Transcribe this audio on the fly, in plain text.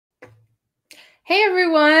Hey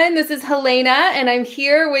everyone, this is Helena, and I'm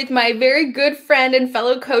here with my very good friend and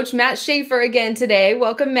fellow coach, Matt Shaffer, again today.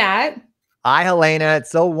 Welcome, Matt. Hi, Helena. It's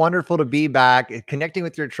so wonderful to be back. Connecting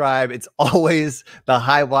with your tribe. It's always the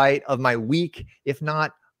highlight of my week, if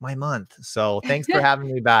not my month. So thanks for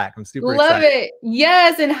having me back. I'm super Love excited. it.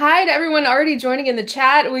 Yes. And hi to everyone already joining in the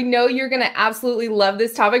chat. We know you're going to absolutely love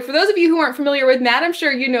this topic. For those of you who aren't familiar with Matt, I'm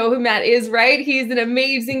sure you know who Matt is, right? He's an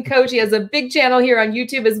amazing coach. He has a big channel here on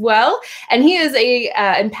YouTube as well. And he is a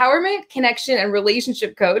empowerment, connection, and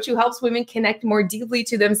relationship coach who helps women connect more deeply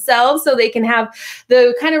to themselves so they can have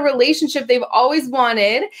the kind of relationship they've always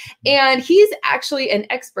wanted. And he's actually an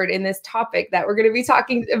expert in this topic that we're going to be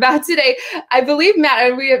talking about today. I believe, Matt,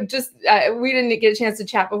 and we have just, we didn't get a chance to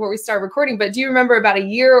chat before we started recording, but do you remember about a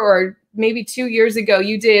year or maybe 2 years ago,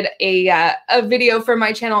 you did a video for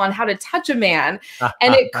my channel on how to touch a man,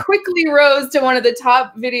 and it quickly rose to one of the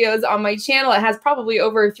top videos on my channel. It has probably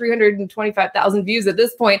over 325,000 views at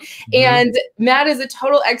this point. And Matt is a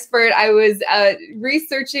total expert. I was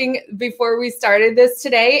researching before we started this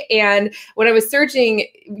today, and when I was searching,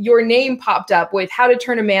 your name popped up with how to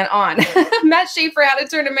turn a man on. Matt Shaffer, how to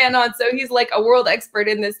turn a man on. So he's like a world expert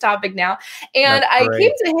in this topic now. And I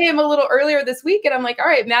came to him a little earlier this week, and I'm like, all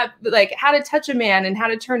right, Matt, like how to touch a man and how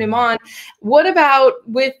to turn him on. What about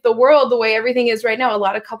with the world, the way everything is right now? A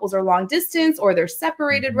lot of couples are long distance, or they're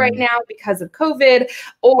separated right now because of COVID,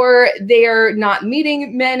 or they're not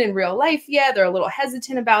meeting men in real life yet. They're a little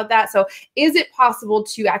hesitant about that. So is it possible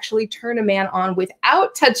to actually turn a man on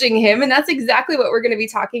without touching him? And that's exactly what we're going to be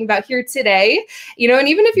talking about here today. You know, and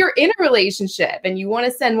even if you're in a relationship and you want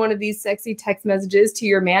to send one of these sexy text messages to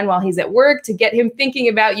your man while he's at work to get him thinking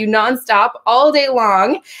about you nonstop all day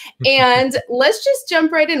long. And let's just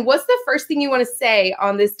jump right in. What's the first thing you want to say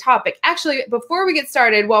on this topic? Actually, before we get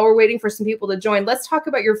started, while we're waiting for some people to join, let's talk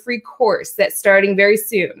about your free course that's starting very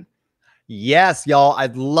soon. Yes, y'all.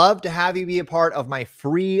 I'd love to have you be a part of my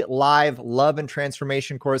free live love and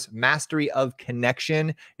transformation course, Mastery of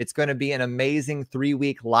Connection. It's going to be an amazing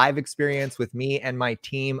 3-week live experience with me and my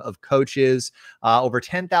team of coaches, over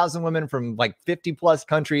 10,000 women from like 50 plus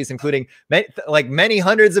countries, including many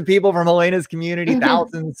hundreds of people from Helena's community.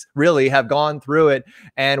 Thousands really have gone through it.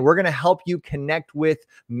 And we're going to help you connect with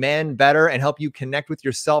men better and help you connect with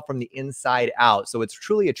yourself from the inside out. So it's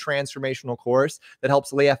truly a transformational course that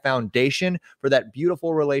helps lay a foundation for that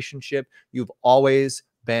beautiful relationship you've always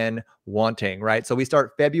been wanting, right? So we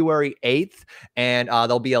start February 8th, and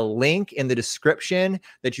there'll be a link in the description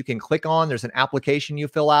that you can click on. There's an application you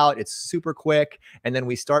fill out. It's super quick. And then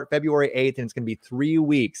we start February 8th, and it's going to be 3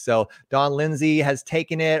 weeks. So Don Lindsay has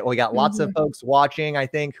taken it. We got lots of folks watching, I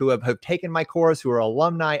think, who have taken my course, who are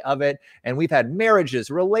alumni of it. And we've had marriages,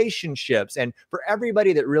 relationships. And for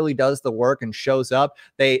everybody that really does the work and shows up,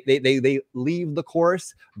 they leave the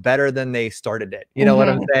course better than they started it. You know what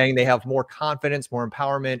I'm saying? They have more confidence, more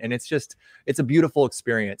empowerment, and it's a beautiful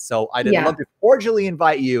experience. So I'd love to cordially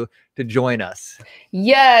invite you to join us.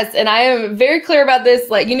 Yes. And I am very clear about this.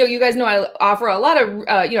 Like, you know, you guys know I offer a lot of,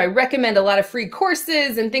 I recommend a lot of free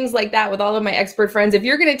courses and things like that with all of my expert friends. If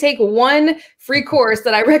you're going to take one free course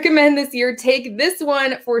that I recommend this year, take this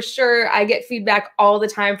one for sure. I get feedback all the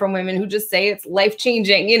time from women who just say it's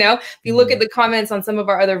life-changing. You know, if you look at the comments on some of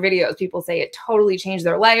our other videos, people say it totally changed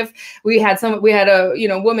their life. We had a,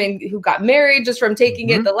 woman who got married just from taking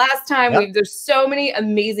it the last time. There's so many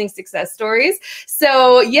amazing success stories.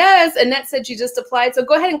 So yes, Annette said she just applied. So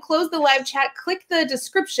go ahead and close the live chat, click the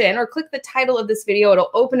description or click the title of this video.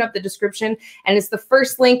 It'll open up the description and it's the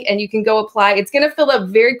first link and you can go apply. It's going to fill up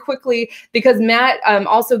very quickly because Matt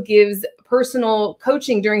also gives personal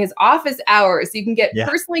coaching during his office hours. So you can get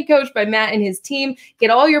personally coached by Matt and his team, get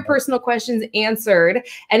all your personal questions answered.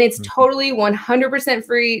 And it's totally 100%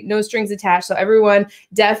 free, no strings attached. So everyone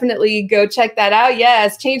definitely go check that out.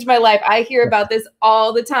 Yes, changed my life. I hear about this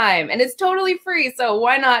all the time and it's totally free. So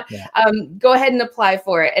why not go ahead and apply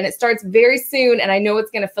for it? And it starts very soon. And I know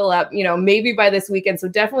it's going to fill up, maybe by this weekend. So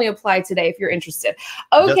definitely apply today if you're interested.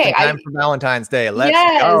 Okay. Just in time for Valentine's Day.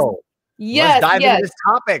 Let's go. Yes, let's dive into this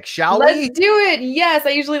topic, shall we? Let's do it. Yes, I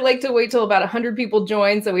usually like to wait till about 100 people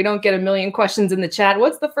join so we don't get a million questions in the chat.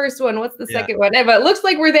 What's the first one? What's the second one? But it looks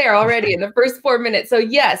like we're there already in the first 4 minutes. So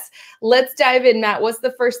yes, let's dive in, Matt. What's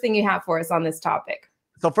the first thing you have for us on this topic?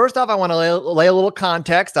 So first off, I want to lay a little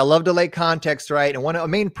context. I love to lay context, right? And a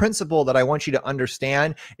main principle that I want you to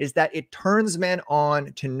understand is that it turns men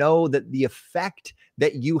on to know that the effect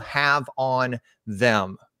that you have on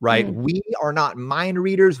them. right? Mm. We are not mind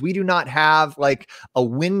readers. We do not have like a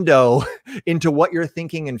window into what you're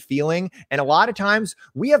thinking and feeling. And a lot of times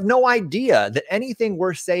we have no idea that anything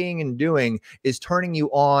we're saying and doing is turning you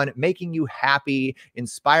on, making you happy,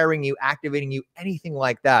 inspiring you, activating you, anything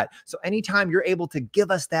like that. So anytime you're able to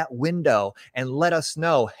give us that window and let us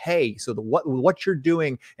know, hey, so what you're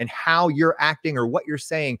doing and how you're acting or what you're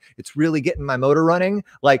saying, it's really getting my motor running.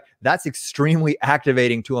 Like that's extremely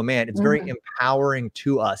activating to a man. It's very empowering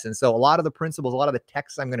to us. And so a lot of the principles, a lot of the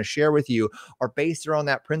texts I'm going to share with you are based around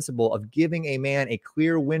that principle of giving a man a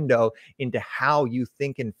clear window into how you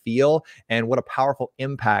think and feel and what a powerful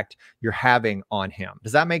impact you're having on him.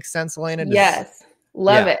 Does that make sense, Helena? Yes.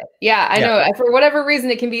 Love it. Yeah, I know. For whatever reason,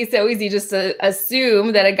 it can be so easy just to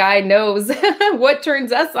assume that a guy knows what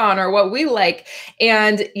turns us on or what we like.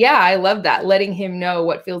 And yeah, I love that. Letting him know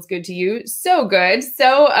what feels good to you. So good.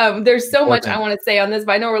 So there's so much I want to say on this,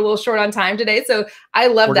 but I know we're a little short on time today. So I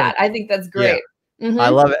love that. I think that's great. I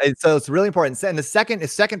love it. So it's really important. And the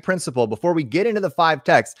second principle, before we get into the 5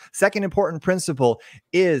 texts, second important principle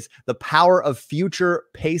is the power of future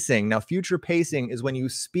pacing. Now, future pacing is when you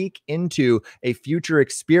speak into a future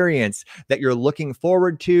experience that you're looking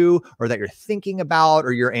forward to or that you're thinking about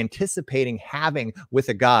or you're anticipating having with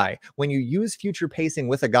a guy. When you use future pacing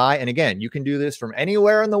with a guy, and again, you can do this from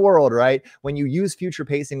anywhere in the world, right? When you use future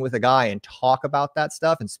pacing with a guy and talk about that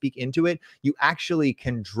stuff and speak into it, you actually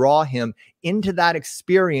can draw him into that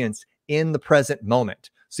experience in the present moment.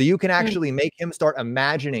 So you can actually make him start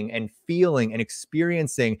imagining and feeling and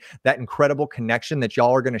experiencing that incredible connection that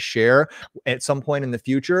y'all are going to share at some point in the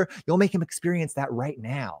future. You'll make him experience that right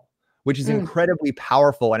now, which is incredibly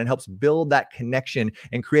powerful, and it helps build that connection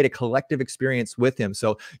and create a collective experience with him.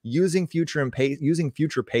 So using future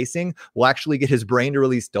pacing will actually get his brain to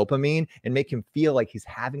release dopamine and make him feel like he's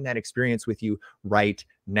having that experience with you right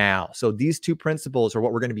now. So these 2 principles are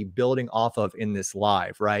what we're going to be building off of in this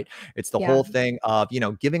live, right? It's the whole thing of,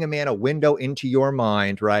 giving a man a window into your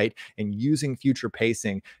mind, right? And using future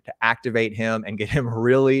pacing to activate him and get him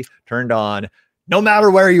really turned on, no matter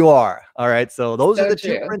where you are. All right. So those are the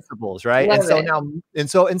 2 principles, right? Love and so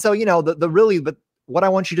it. now, but what I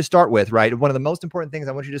want you to start with, right? One of the most important things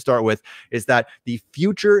I want you to start with is that the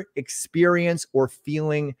future experience or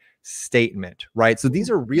feeling statement, right? So these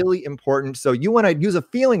are really important. So you want to use a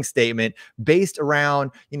feeling statement based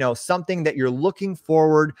around, something that you're looking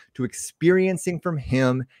forward to experiencing from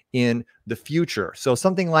him in the future. So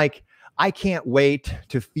something like, I can't wait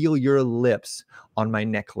to feel your lips on my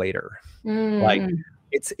neck later. Like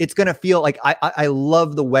it's going to feel like I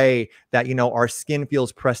love the way that, our skin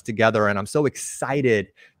feels pressed together. And I'm so excited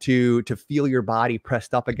to feel your body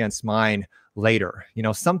pressed up against mine later,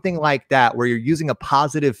 something like that, where you're using a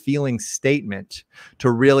positive feeling statement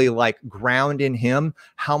to really like ground in him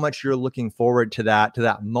how much you're looking forward to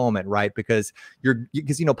that moment, right? Because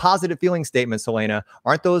positive feeling statements, Helena,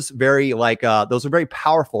 aren't those very those are very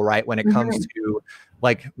powerful, right? When it comes to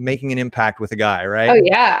like making an impact with a guy, right? Oh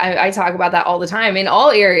yeah, I talk about that all the time in all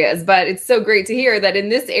areas, but it's so great to hear that in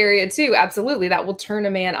this area too. Absolutely, that will turn a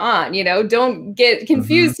man on. Don't get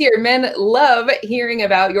confused here. Men love hearing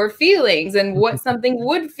about your feelings and what something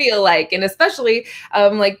would feel like, and especially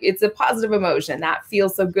like it's a positive emotion that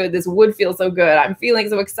feels so good. This would feel so good. I'm feeling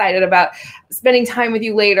so excited about spending time with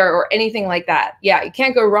you later or anything like that. Yeah, you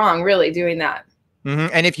can't go wrong really doing that.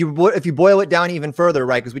 And if you boil it down even further,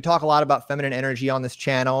 right? Because we talk a lot about feminine energy on this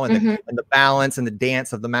channel and the balance and the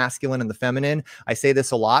dance of the masculine and the feminine. I say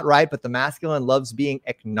this a lot, right? But the masculine loves being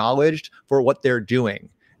acknowledged for what they're doing.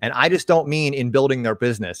 And I just don't mean in building their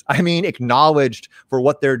business. I mean acknowledged for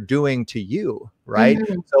what they're doing to you, right?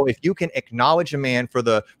 So if you can acknowledge a man for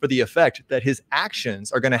the effect that his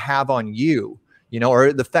actions are going to have on you,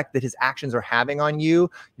 or the effect that his actions are having on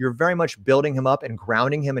you, you're very much building him up and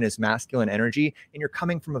grounding him in his masculine energy. And you're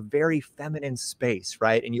coming from a very feminine space,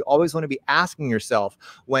 right? And you always want to be asking yourself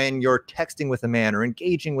when you're texting with a man or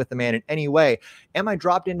engaging with a man in any way, am I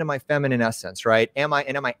dropped into my feminine essence, right? Am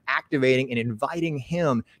I activating and inviting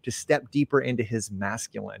him to step deeper into his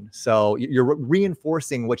masculine? So you're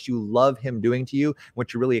reinforcing what you love him doing to you,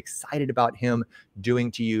 what you're really excited about him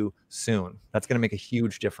doing to you soon. That's going to make a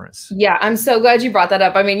huge difference. Yeah, I'm so glad you brought that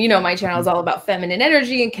up. I mean, my channel is all about feminine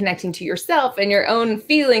energy and connecting to yourself and your own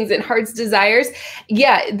feelings and heart's desires.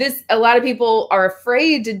 Yeah, a lot of people are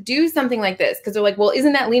afraid to do something like this because they're like, well,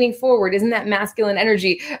 isn't that leaning forward? Isn't that masculine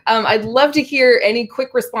energy? I'd love to hear any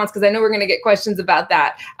quick response because I know we're going to get questions about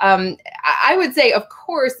that. I would say, of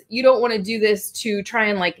course, you don't want to do this to try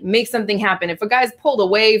and like make something happen. If a guy's pulled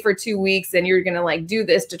away for 2 weeks and you're going to like do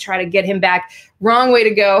this to try to get him back, wrong way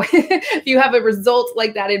to go. If you have a result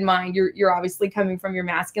like that in mind, you're obviously coming from your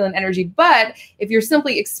masculine energy. But if you're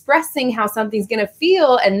simply expressing how something's going to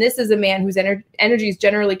feel, and this is a man whose energy is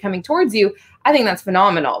generally coming towards you, I think that's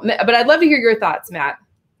phenomenal. But I'd love to hear your thoughts, Matt.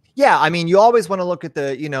 Yeah, I mean, you always want to look at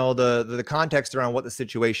the, you know, the context around what the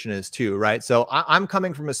situation is too, right? So I'm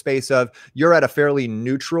coming from a space of you're at a fairly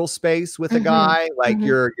neutral space with a guy, like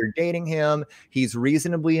you're dating him, he's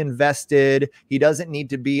reasonably invested, he doesn't need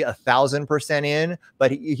to be 1,000% in,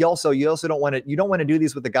 but you also don't want to do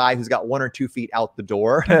these with a guy who's got 1 or 2 feet out the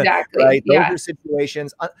door, Exactly. right? Those are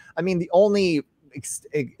situations. I mean, the only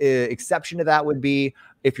exception to that would be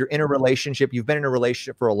if you're in a relationship, you've been in a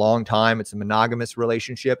relationship for a long time, it's a monogamous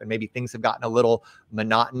relationship, and maybe things have gotten a little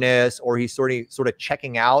monotonous, or he's sort of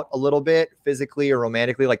checking out a little bit physically or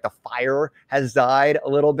romantically, like the fire has died a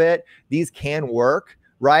little bit. These can work,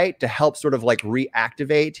 right, to help sort of like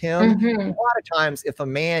reactivate him. A lot of times if a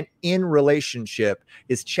man in relationship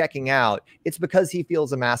is checking out, it's because he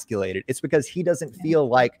feels emasculated. It's because he doesn't feel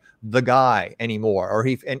like the guy anymore, or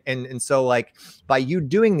and so like by you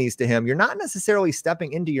doing these to him, you're not necessarily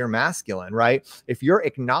stepping into your masculine, right? If you're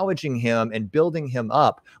acknowledging him and building him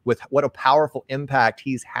up with what a powerful impact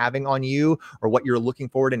he's having on you, or what you're looking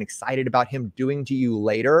forward and excited about him doing to you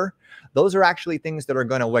later, those are actually things that are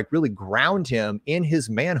going to like really ground him in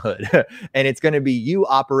his manhood. And it's going to be you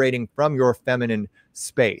operating from your feminine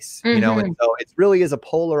space, you know? And so it really is a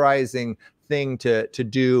polarizing thing to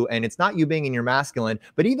do, and it's not you being in your masculine,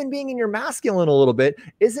 but even being in your masculine a little bit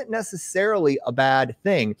isn't necessarily a bad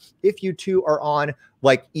thing if you two are on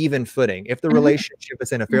like even footing. If the relationship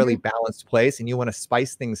is in a fairly balanced place and you want to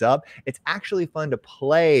spice things up, it's actually fun to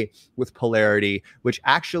play with polarity, which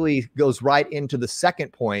actually goes right into the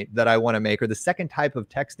second point that I want to make, or the second type of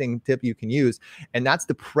texting tip you can use, and that's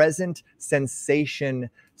the present sensation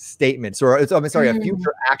statement. So it's, I'm sorry, a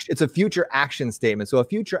future action. It's a future action statement. So a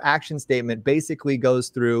future action statement basically goes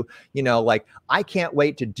through, you know, like, I can't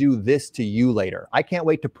wait to do this to you later. I can't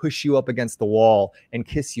wait to push you up against the wall and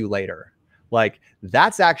kiss you later. Like,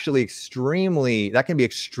 that's actually that can be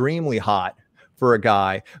extremely hot for a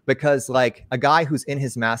guy, because like a guy who's in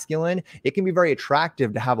his masculine, it can be very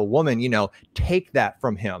attractive to have a woman, you know, take that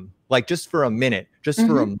from him, like just for a minute, just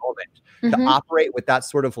for a moment. To operate with that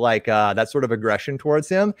sort of like that sort of aggression towards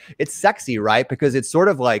him. It's sexy, right? Because it's sort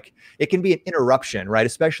of like, it can be an interruption, right?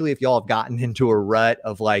 Especially if y'all have gotten into a rut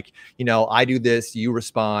of like, you know, I do this, you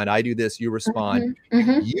respond, I do this, you respond.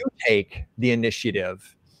 You take the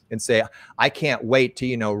initiative and say, I can't wait to,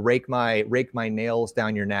 you know, rake my nails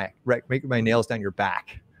down your neck, rake my nails down your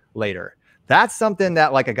back later. That's something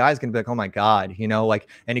that like a guy's gonna be like, oh my God, you know, like,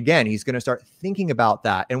 and again, he's gonna start thinking about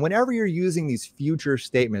that. And whenever you're using these future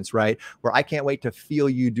statements, right, where I can't wait to feel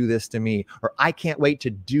you do this to me, or I can't wait to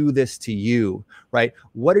do this to you, right?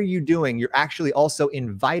 What are you doing? You're actually also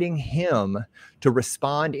inviting him to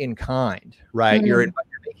respond in kind, right? You're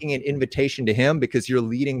making an invitation to him because you're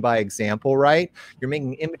leading by example, right? You're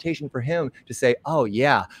making an invitation for him to say, oh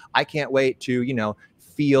yeah, I can't wait to, you know,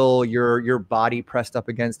 feel your body pressed up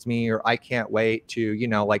against me, or I can't wait to, you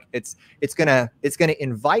know, like it's gonna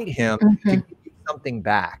invite him to give you something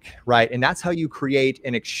back, right? And that's how you create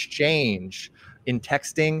an exchange in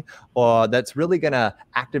texting, that's really gonna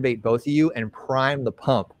activate both of you and prime the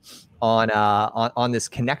pump on this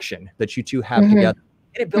connection that you two have together.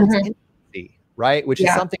 And it builds intimacy, right? Which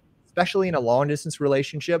is something, especially in a long distance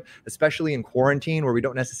relationship, especially in quarantine where we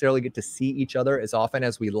don't necessarily get to see each other as often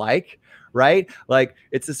as we like, right? Like,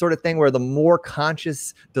 it's the sort of thing where the more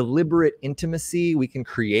conscious, deliberate intimacy we can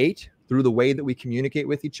create through the way that we communicate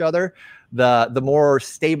with each other, the more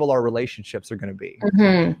stable our relationships are going to be.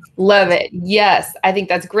 Love it. Yes, I think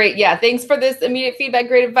that's great. Yeah, thanks for this immediate feedback.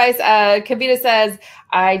 Great advice. Kavita says,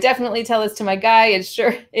 I definitely tell this to my guy. It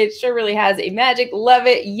sure really has a magic. Love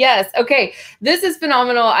it. Yes. Okay. This is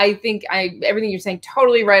phenomenal. I think everything you're saying,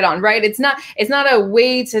 totally right on, right? It's not a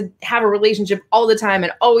way to have a relationship all the time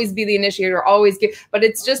and always be the initiator, always give, but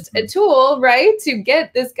it's just a tool, right? To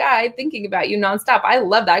get this guy thinking about you nonstop. I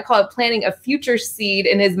love that. I call it planting a future seed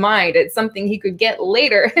in his mind. It's something he could get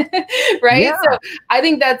later, right? Yeah. So I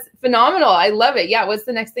think that's phenomenal. I love it. Yeah. What's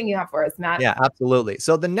the next thing you have for us, Matt? Yeah, absolutely.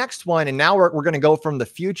 So the next one, and now we're going to go from the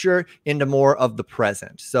future into more of the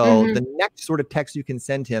present. So the next sort of text you can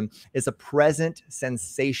send him is a present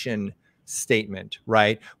sensation statement,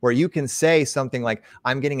 right? Where you can say something like,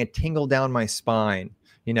 I'm getting a tingle down my spine,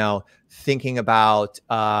 you know, thinking about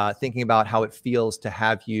how it feels to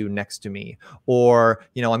have you next to me, or,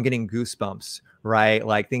 you know, I'm getting goosebumps right?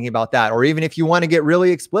 Like thinking about that. Or even if you want to get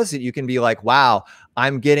really explicit, you can be like, wow,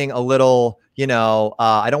 I'm getting a little,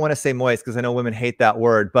 I don't want to say moist because I know women hate that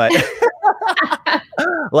word, but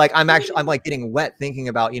like I'm like getting wet thinking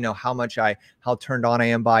about, how turned on I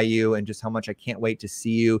am by you and just how much I can't wait to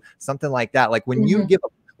see you. Something like that. Like when you Mhm. give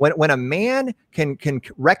when a man can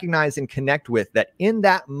recognize and connect with that in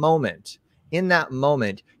that moment,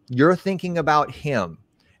 you're thinking about him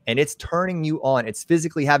and it's turning you on. It's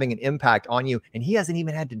physically having an impact on you. And he hasn't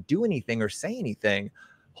even had to do anything or say anything.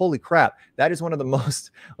 Holy crap. That is one of the most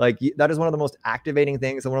activating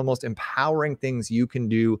things and one of the most empowering things you can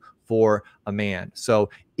do for a man. So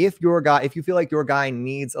if you feel like your guy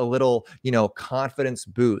needs a little, confidence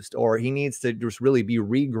boost, or he needs to just really be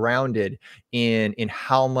regrounded in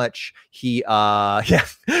how much he, yeah,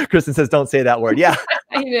 Kristen says, don't say that word. Yeah.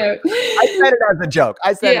 I know. I said it as a joke.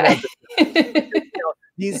 Yeah.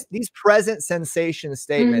 These present sensation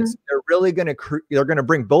statements, Mhm. they're really they're going to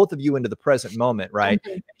bring both of you into the present moment, right?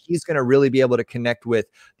 Mhm. He's going to really be able to connect with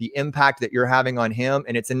the impact that you're having on him.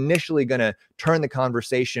 And it's initially going to turn the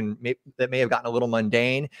conversation that may have gotten a little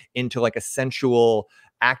mundane into like a sensual,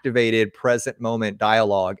 activated present moment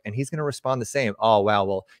dialogue. And he's going to respond the same. Oh, wow.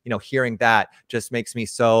 Well, hearing that just makes me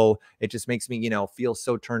feel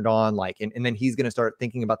so turned on. Like, and then he's going to start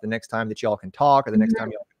thinking about the next time that y'all can talk, or the next time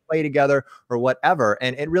Mhm. y'all can play together, or whatever.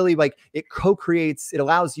 And it really, like, it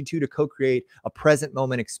allows you two to co-create a present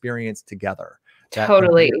moment experience together.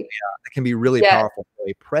 Totally. That can be really Yeah. powerful.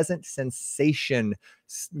 A present sensation,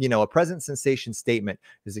 a present sensation statement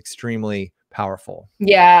is extremely powerful.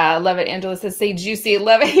 Yeah, I love it. Angela says, say juicy.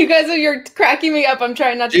 Love it. You're cracking me up. I'm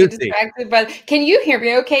trying not to get Juicy. distracted, but can you hear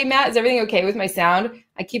me okay, Matt? Is everything okay with my sound?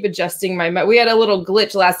 I keep adjusting we had a little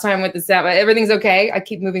glitch last time with the sound, but everything's okay. I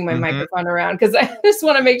keep moving my microphone around because I just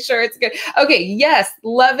want to make sure it's good. Okay. Yes.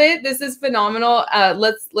 Love it. This is phenomenal.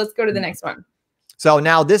 Let's go to the next one. So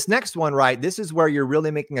now this next one, right? This is where you're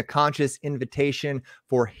really making a conscious invitation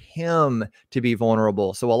for him to be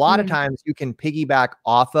vulnerable. So a lot of times you can piggyback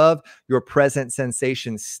off of your present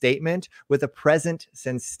sensation statement with a present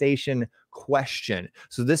sensation question.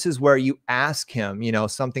 So this is where you ask him,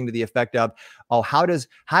 something to the effect of, oh, how does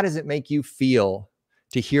it make you feel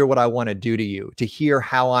to hear what I want to do to you, to hear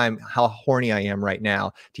how horny I am right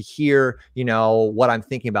now, to hear, what I'm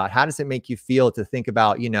thinking about? How does it make you feel to think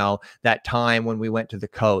about, that time when we went to the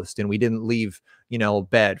coast and we didn't leave,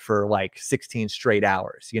 bed for like 16 straight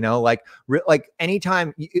hours, like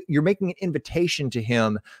anytime you're making an invitation to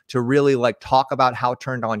him to really like talk about how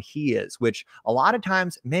turned on he is, which a lot of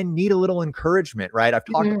times men need a little encouragement, right? I've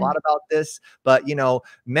talked a lot about this, but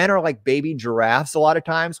men are like baby giraffes a lot of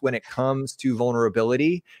times when it comes to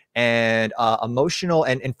vulnerability and emotional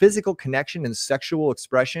and physical connection and sexual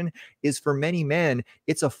expression. Is for many men,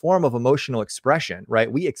 it's a form of emotional expression,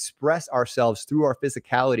 right? We express ourselves through our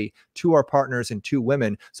physicality to our partners and to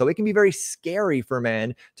women. So it can be very scary for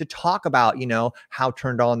men to talk about, how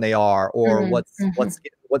turned on they are, or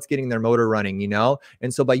what's getting their motor running,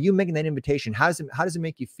 And so by you making that invitation, how does it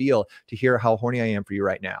make you feel to hear how horny I am for you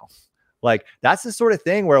right now? Like, that's the sort of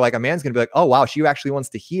thing where like a man's gonna be like, oh wow, she actually wants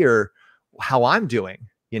to hear how I'm doing.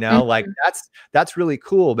 Like that's really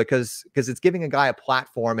cool because it's giving a guy a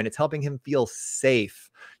platform and it's helping him feel safe,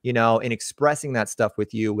 in expressing that stuff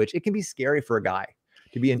with you, which it can be scary for a guy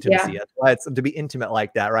to be intimacy. Yeah. That's why it's to be intimate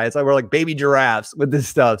like that, right? It's like we're like baby giraffes with this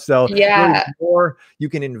stuff. So really, Yeah. the more you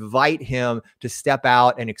can invite him to step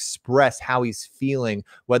out and express how he's feeling,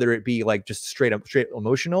 whether it be like just straight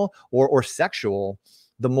emotional or sexual,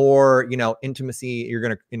 the more intimacy you're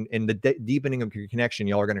gonna in the deepening of your connection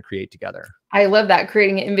y'all are gonna create together. I love that,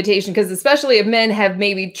 creating an invitation, because especially if men have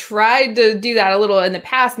maybe tried to do that a little in the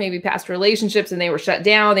past, maybe past relationships, and they were shut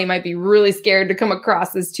down, they might be really scared to come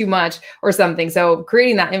across as too much or something. So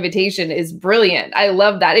creating that invitation is brilliant. I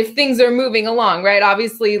love that. If things are moving along, right?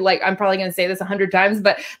 Obviously, like I'm probably going to say this 100 times,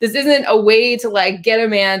 but this isn't a way to like get a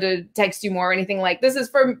man to text you more or anything. Like this is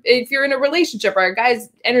for if you're in a relationship, or a guy's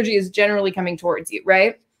energy is generally coming towards you,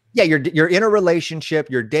 right? Yeah, you're in a relationship,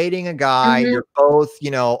 you're dating a guy, you're both,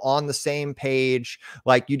 on the same page.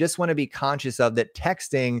 Like you just want to be conscious of that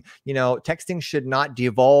texting should not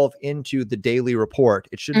devolve into the daily report.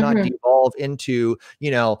 It should not devolve into,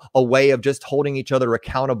 a way of just holding each other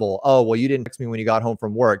accountable. Oh, well, you didn't text me when you got home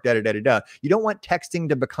from work. Da da da da da. You don't want texting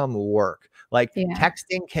to become work. Like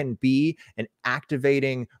texting can be an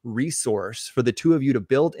activating resource for the two of you to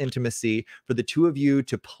build intimacy, for the two of you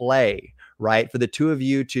to play, right? For the two of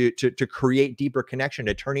you to create deeper connection,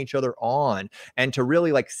 to turn each other on, and to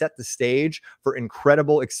really like set the stage for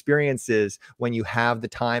incredible experiences when you have the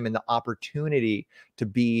time and the opportunity to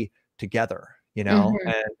be together. you know.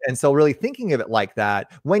 Mhm. And so really thinking of it like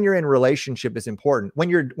that when you're in relationship is important. When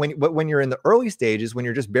you're in the early stages, when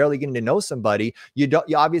you're just barely getting to know somebody, you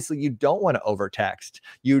obviously you don't want to over text.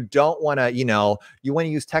 You don't want to, you want to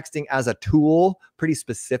use texting as a tool pretty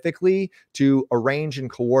specifically to arrange and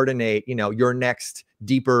coordinate, your next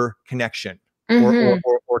deeper connection or Mhm.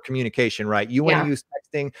 communication, right? You want to Yeah. use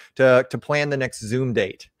texting to plan the next Zoom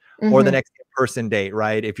date or the Mhm. next in-person date,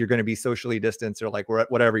 right? If you're going to be socially distanced or like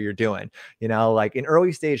whatever you're doing, like in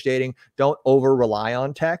early stage dating, don't over rely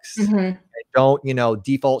on text. Mhm. Don't,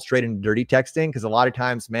 default straight into dirty texting, because a lot of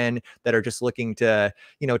times men that are just looking to,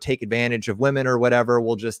 take advantage of women or whatever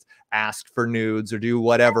will just ask for nudes or do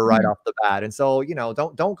whatever right Mhm. off the bat. And so,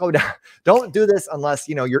 don't go down, don't do this unless,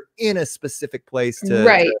 you're in a specific place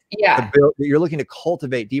Right. to Yeah. build, you're looking to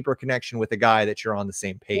cultivate deeper connection with a guy that you're on the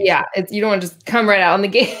same page Yeah, with. it's you don't want to just come right out on the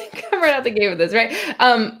gate, come right out the gate with this, right?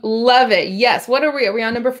 Love it. Yes. What are we? Are we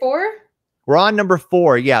on number 4? We're on number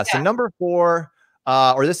 4. Yeah. So Yeah. number 4,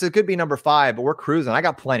 or it could be number 5, but we're cruising. I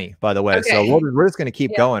got plenty, by the way. So Okay. we're just going to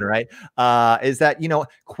keep Yeah. going, right? Is that,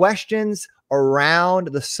 questions around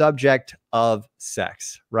the subject of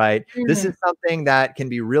sex, right? This Mhm. is something that can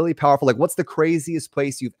be really powerful. Like, what's the craziest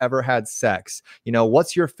place you've ever had sex?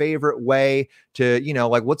 What's your favorite way to,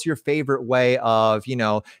 what's your favorite way of,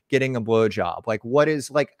 getting a blowjob? Like, what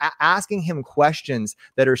is like asking him questions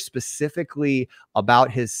that are specifically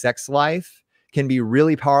about his sex life can be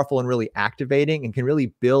really powerful and really activating and can really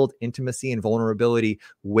build intimacy and vulnerability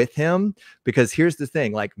with him. Because here's the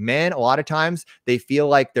thing, like men, a lot of times they feel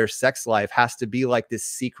like their sex life has to be like this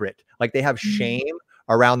secret, like they have Mhm. shame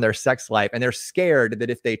around their sex life. And they're scared that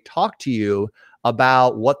if they talk to you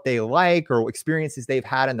about what they like or experiences they've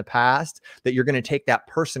had in the past, that you're going to take that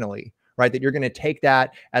personally, right? That you're going to take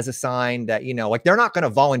that as a sign that, like they're not going to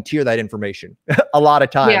volunteer that information a lot of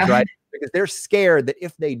times, Yeah. right? Because they're scared that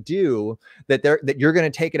if they do, that you're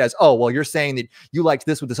going to take it as, oh, well, you're saying that you liked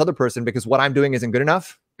this with this other person because what I'm doing isn't good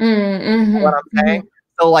enough. What Mhm. I'm saying. Mhm.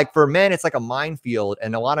 So like for men, it's like a minefield,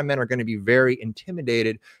 and a lot of men are going to be very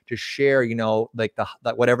intimidated to share, like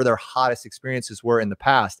whatever their hottest experiences were in the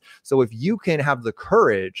past. So if you can have the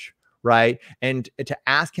courage, right, and to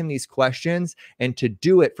ask him these questions and to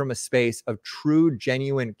do it from a space of true,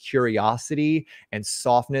 genuine curiosity and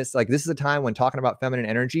softness, like this is a time when talking about feminine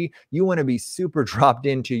energy, you want to be super dropped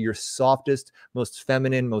into your softest, most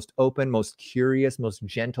feminine, most open, most curious, most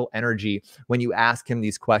gentle energy when you ask him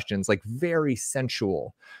these questions, like very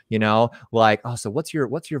sensual, like, oh, so what's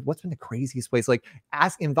been the craziest place? Like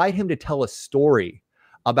invite him to tell a story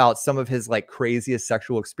about some of his like craziest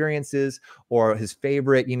sexual experiences or his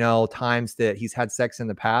favorite, times that he's had sex in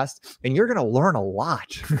the past. And you're going to learn a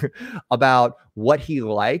lot about what he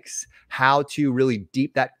likes, how to really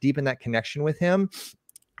deepen that connection with him.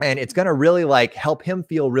 And it's going to really like help him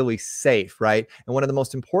feel really safe, right? And one of the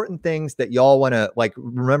most important things that y'all want to like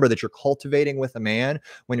remember that you're cultivating with a man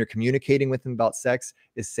when you're communicating with him about sex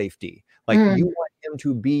is safety. Like you Mm. want him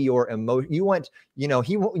to be your emotion. You want, you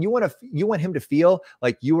want him to feel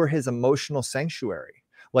like you are his emotional sanctuary.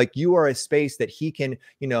 Like you are a space that he can,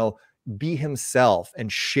 be himself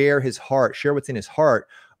and share his heart, share what's in his heart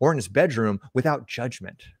or in his bedroom without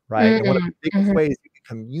judgment, right? And one of Mm. the biggest Mhm. ways you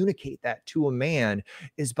can communicate that to a man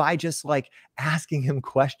is by just like asking him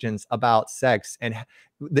questions about sex. And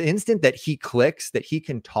the instant that he clicks, that he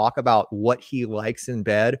can talk about what he likes in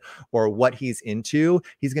bed or what he's into,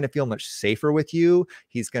 he's going to feel much safer with you.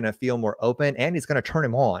 He's going to feel more open, and he's going to turn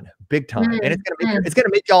him on big time. And Mm. Mm. it's going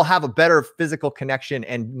to make y'all have a better physical connection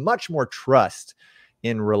and much more trust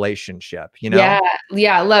in relationship, Yeah,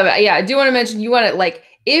 yeah, I love it. Yeah, I do want to mention you want to like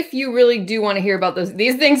if you really do want to hear about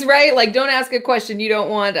these things, right? Like don't ask a question you don't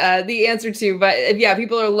want the answer to. But yeah,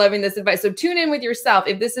 people are loving this advice. So tune in with yourself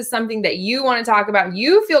if this is something that you want to talk about,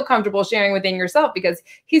 you feel comfortable sharing within yourself, because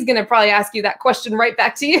he's going to probably ask you that question right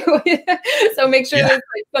back to you. So make sure Yeah. there's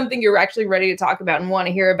like something you're actually ready to talk about and want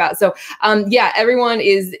to hear about. So yeah, everyone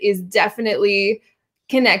is definitely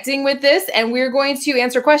connecting with this, and we're going to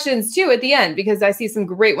answer questions too at the end because I see some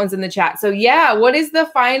great ones in the chat. So yeah, what is the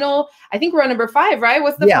final? I think we're on number 5, right?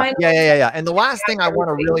 What's the final? Yeah. And the last thing I want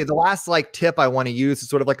to really, the last like tip I want to use is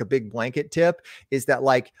sort of like a big blanket tip, is that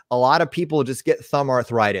like a lot of people just get thumb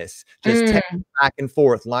arthritis, just text back and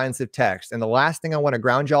forth lines of text. And the last thing I want to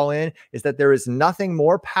ground y'all in is that there is nothing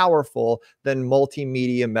more powerful than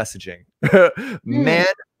multimedia messaging. Men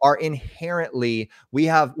are inherently,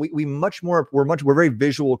 we're very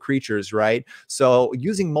visual creatures, right? So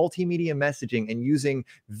using multimedia messaging and using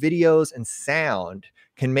videos and sound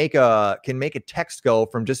can make a text go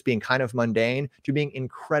from just being kind of mundane to being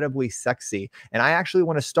incredibly sexy. And I actually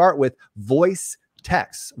want to start with voice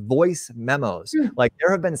texts, voice memos. Like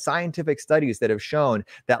there have been scientific studies that have shown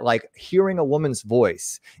that like hearing a woman's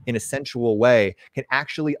voice in a sensual way can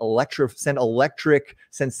actually send electric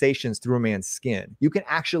sensations through a man's skin. You can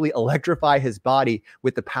actually electrify his body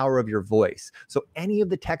with the power of your voice. So any of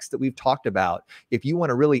the texts that we've talked about, if you want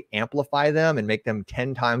to really amplify them and make them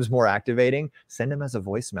 10 times more activating, send them as a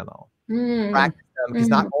voice memo. Practice them, because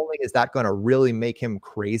not only is that going to really make him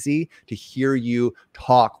crazy to hear you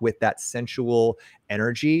talk with that sensual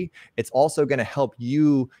energy, it's also going to help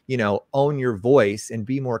you, you know, own your voice and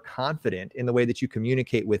be more confident in the way that you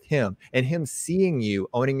communicate with him. And him seeing you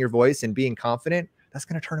owning your voice and being confident, that's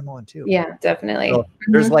going to turn him on too. Yeah, definitely. So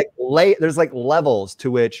there's like levels to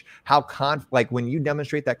which like when you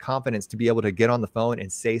demonstrate that confidence to be able to get on the phone and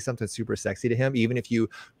say something super sexy to him, even if you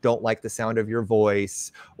don't like the sound of your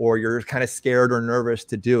voice or you're kind of scared or nervous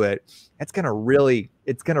to do it, it's going to really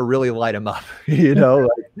light him up. You know,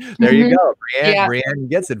 like, there you go. Brianne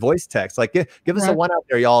gets it. Voice text. Like give us a one out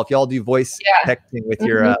there, y'all. If y'all do voice texting with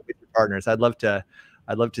your partners, I'd love to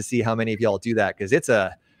see how many of y'all do that, because it's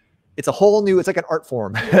a whole new, it's like an art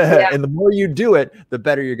form. And the more you do it, the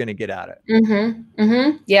better you're going to get at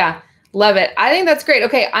it. Yeah. Love it. I think that's great.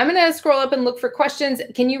 Okay. I'm going to scroll up and look for questions.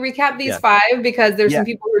 Can you recap these 5? Because there's some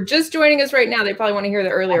people who are just joining us right now. They probably want to hear the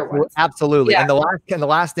earlier ones. Absolutely. And the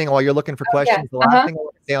last thing while you're looking for questions, the last thing I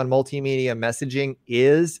want to say on multimedia messaging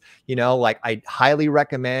is, you know, like I highly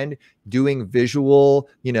recommend doing visual,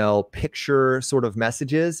 you know, picture sort of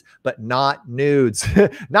messages, but not nudes.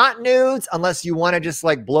 Not nudes unless you want to just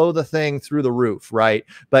like blow the thing through the roof, right?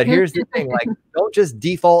 But here's the thing, like don't just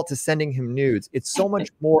default to sending him nudes. It's so much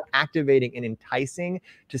more activating and enticing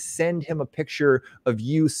to send him a picture of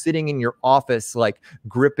you sitting in your office, like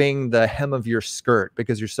gripping the hem of your skirt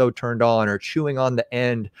because you're so turned on, or chewing on the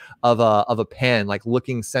end of a pen, like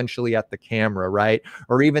looking sensually at the camera, right?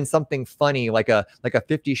 Or even something funny like a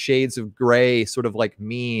 50 Shades of Gray sort of like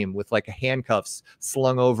meme with like handcuffs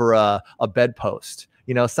slung over a bedpost,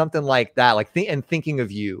 you know, something like that, like and thinking of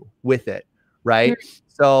you with it, right?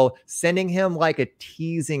 So sending him like a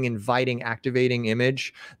teasing, inviting, activating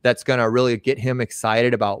image that's going to really get him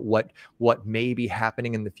excited about what may be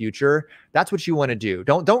happening in the future. That's what you want to do.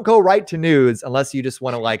 Don't go right to nudes unless you just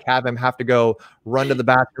want to like have him have to go run to the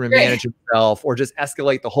bathroom and manage himself, or just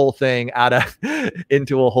escalate the whole thing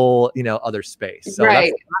into a whole, you know, other space. So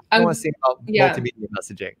that's what I want to say about multimedia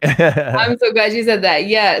messaging. I'm so glad you said that.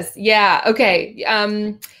 Yes. Yeah. Okay.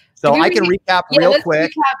 So I can recap real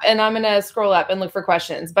quick. And I'm going to scroll up and look for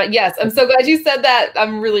questions. But yes, I'm so glad you said that.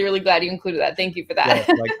 I'm really, really glad you included that. Thank you for that.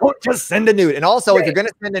 Like, don't just send a nude. And also, if you're going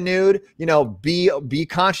to send a nude, you know, be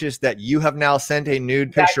conscious that you have now sent a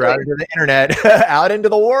nude picture out into the internet, out into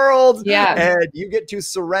the world. Yeah. And you get to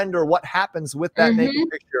surrender what happens with that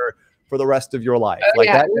naked picture for the rest of your life. Like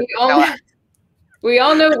that. We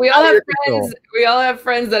all know, we all have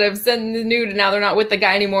friends that have sent the nude and now they're not with the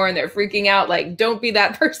guy anymore and they're freaking out. Like, don't be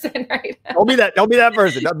that person, right? Don't be that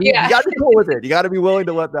person. You got to be cool with it. You got to be willing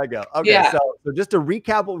to let that go. Okay. So just to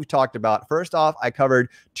recap what we've talked about, first off, I covered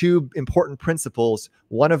 2 important principles,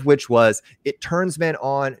 one of which was it turns men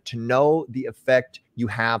on to know the effect you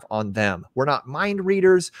have on them. We're not mind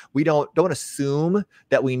readers. We don't assume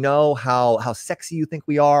that we know how sexy you think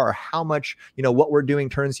we are, or how much, you know, what we're doing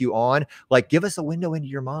turns you on. Like, give us a window into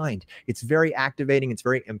your mind. It's very activating. It's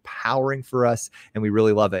very empowering for us, and we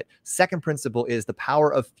really love it. Second principle is the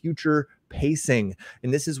power of future pacing.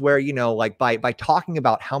 And this is where, you know, like by talking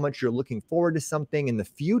about how much you're looking forward to something in the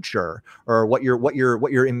future, or what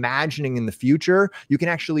you're imagining in the future, you can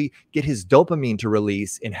actually get his dopamine to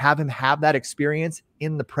release and have him have that experience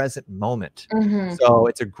in the present moment. So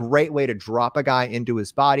it's a great way to drop a guy into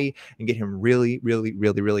his body and get him really, really,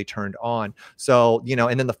 really, really turned on. So, you know,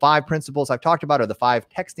 and then the 5 principles I've talked about, or the 5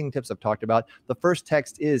 texting tips I've talked about. The first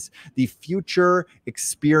text is the future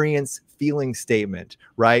experience feeling statement,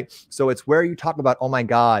 right? So it's where you talk about, oh my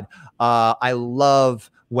God, I love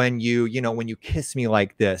when you kiss me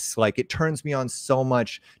like this. Like, it turns me on so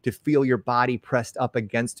much to feel your body pressed up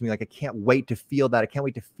against me. Like, I can't wait to feel that. I can't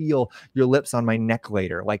wait to feel your lips on my neck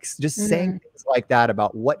later. Like, just saying things like that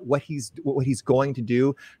about what he's going to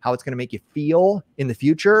do, how it's going to make you feel in the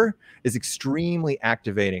future, is extremely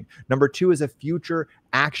activating. Number 2 is a future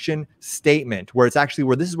action statement, where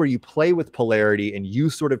this is where you play with polarity and you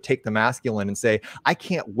sort of take the masculine and say, I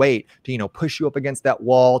can't wait to, you know, push you up against that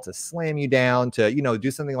wall, to slam you down, to, you know,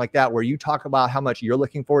 do something like that, where you talk about how much you're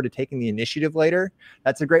looking forward to taking the initiative later.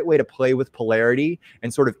 That's a great way to play with polarity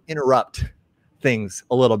and sort of interrupt things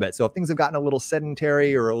a little bit. So if things have gotten a little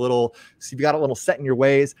sedentary or so you've got a little set in your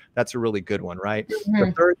ways, that's a really good one, right?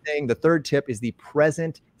 The third tip is the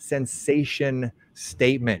present sensation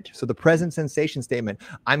statement. So the present sensation statement,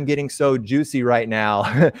 I'm getting so juicy right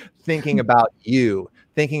now, thinking about you,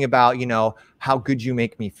 thinking about, how good you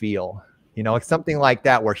make me feel. It's something like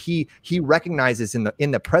that, where he recognizes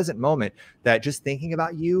in the present moment that just thinking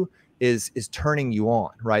about you is turning you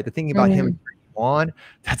on, right? The thinking about him on,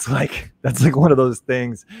 that's like one of those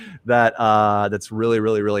things that that's really,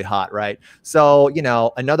 really, really hot, right? So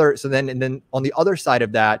then on the other side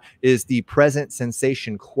of that is the present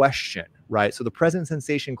sensation question, right? So the present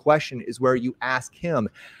sensation question is where you ask him,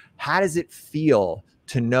 how does it feel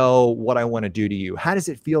to know what I want to do to you? How does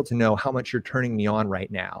it feel to know how much you're turning me on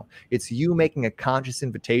right now? It's you making a conscious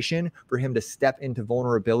invitation for him to step into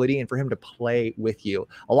vulnerability and for him to play with you.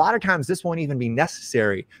 A lot of times this won't even be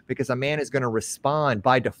necessary, because a man is going to respond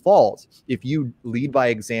by default if you lead by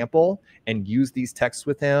example and use these texts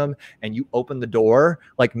with him and you open the door.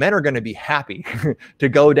 Like, men are going to be happy to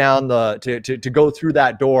go down to go through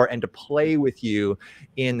that door and to play with you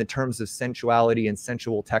in the terms of sensuality and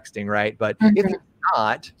sensual texting, right? But if you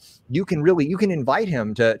not, you can invite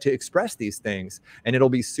him to express these things, and it'll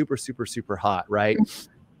be super, super, super hot, right?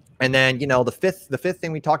 And then, the fifth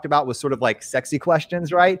thing we talked about was sort of like sexy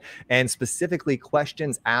questions, right? And specifically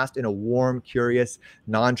questions asked in a warm, curious,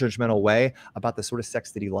 non-judgmental way about the sort of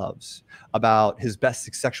sex that he loves, about his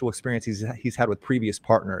best sexual experience he's had with previous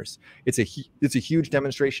partners. It's a huge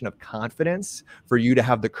demonstration of confidence for you to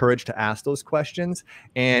have the courage to ask those questions.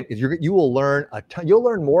 And you will learn a ton. You'll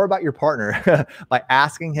learn more about your partner by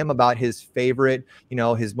asking him about his favorite,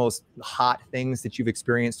 his most hot things that you've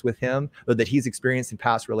experienced with him, or that he's experienced in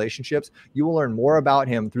past relationships. You will learn more about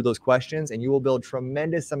him through those questions, and you will build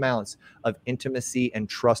tremendous amounts of intimacy and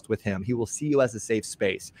trust with him. He will see you as a safe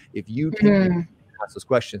space if you can ask those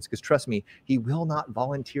questions, because trust me, he will not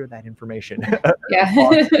volunteer that information.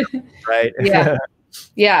 Yeah. Right. Yeah.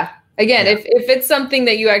 Yeah. Again, if it's something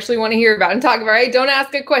that you actually want to hear about and talk about, right? Don't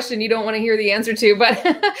ask a question you don't want to hear the answer to. But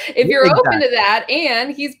if you're open to that,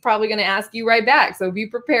 and he's probably going to ask you right back. So be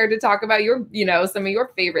prepared to talk about your, some of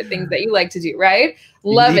your favorite things that you like to do, right?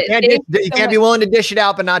 Love it. You can't be willing to dish it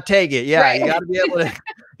out but not take it. Yeah, right. You got to be able to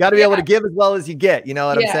able to give as well as you get. You know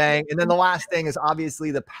what I'm saying? And then the last thing is obviously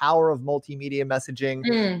the power of multimedia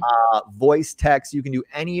messaging, voice text. You can do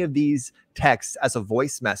any of these texts as a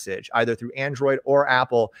voice message, either through Android or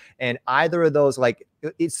Apple, and either of those, like,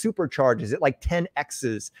 it supercharges it, like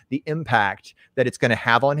 10x's the impact that it's going to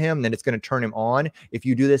have on him, then it's going to turn him on if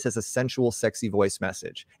you do this as a sensual, sexy voice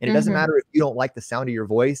message. And it doesn't matter if you don't like the sound of your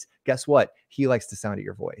voice. Guess what? He likes the sound of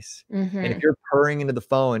your voice. And if you're purring into the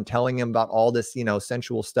phone, telling him about all this,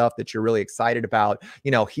 sensual stuff that you're really excited about,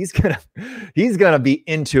 he's gonna be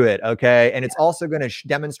into it. Okay. And it's also going to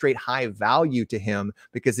demonstrate high value to him,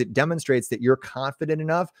 because it demonstrates that you're confident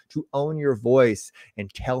enough to own your voice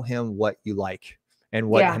and tell him what you like. And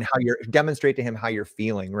and how you're demonstrate to him how you're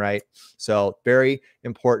feeling, right? So very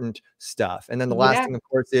important stuff. And then the last thing, of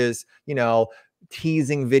course, is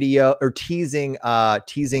teasing video or teasing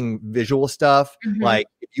visual stuff, like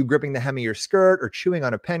if you gripping the hem of your skirt or chewing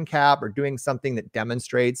on a pen cap or doing something that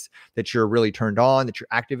demonstrates that you're really turned on, that you're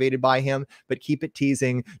activated by him. But keep it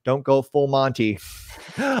teasing. Don't go full Monty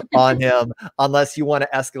on him unless you want to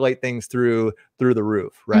escalate things through the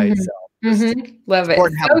roof, right? So love it.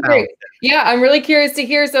 So great. Yeah, I'm really curious to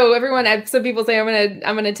hear. So everyone, some people say I'm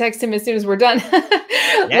gonna text him as soon as we're done.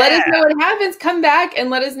 Let us know what happens. Come back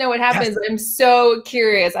and let us know what happens. I'm so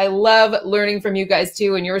curious. I love learning from you guys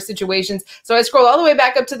too in your situations. So I scroll all the way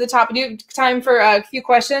back up to the top. Do time for a few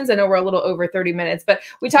questions. I know we're a little over 30 minutes, but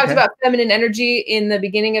we talked about feminine energy in the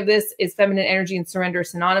beginning of this. Is feminine energy and surrender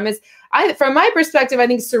synonymous? From my perspective, I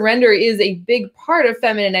think surrender is a big part of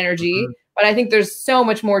feminine energy. But I think there's so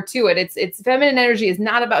much more to it. It's feminine energy is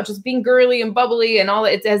not about just being girly and bubbly and all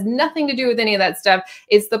that. It has nothing to do with any of that stuff.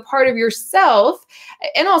 It's the part of yourself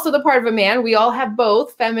and also the part of a man. We all have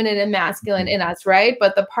both feminine and masculine in us, right?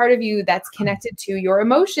 But the part of you that's connected to your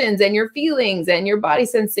emotions and your feelings and your body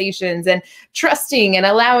sensations and trusting and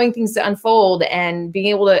allowing things to unfold and being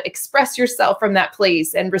able to express yourself from that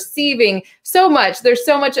place and receiving so much. There's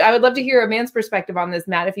so much. I would love to hear a man's perspective on this,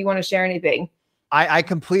 Matt, if you want to share anything.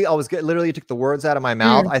 Literally took the words out of my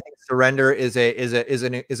mouth. I think surrender is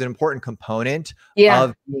an important component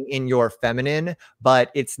of being in your feminine,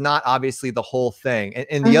 but it's not obviously the whole thing.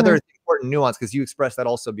 And the other important important nuance, because you expressed that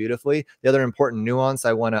also beautifully. The other important nuance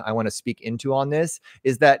I want to speak into on this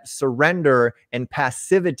is that surrender and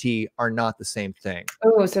passivity are not the same thing.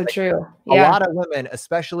 Oh, so true. A Yeah. lot of women,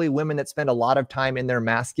 especially women that spend a lot of time in their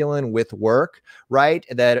masculine with work, right?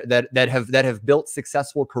 That have built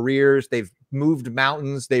successful careers, they've moved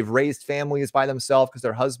mountains, they've raised families by themselves because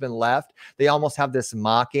their husband left. They almost have this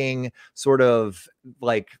mocking sort of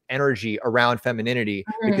like energy around femininity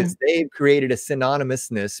because they've created a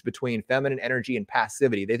synonymousness between feminine energy and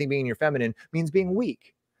passivity. They think being your feminine means being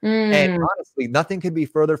weak. And honestly, nothing could be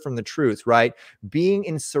further from the truth, right? Being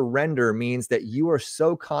in surrender means that you are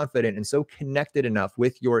so confident and so connected enough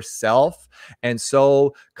with yourself and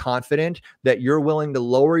so confident that you're willing to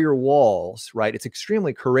lower your walls, right? It's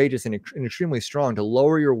extremely courageous and extremely strong to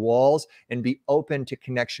lower your walls and be open to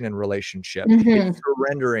connection and relationship. It's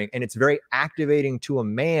surrendering, and it's very activating to a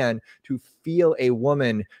man to feel a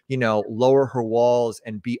woman, you know, lower her walls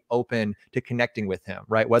and be open to connecting with him,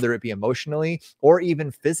 right? Whether it be emotionally or even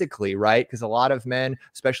physically, right? Because a lot of men,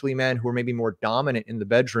 especially men who are maybe more dominant in the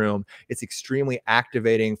bedroom, it's extremely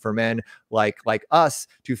activating for men like us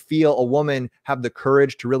to feel a woman have the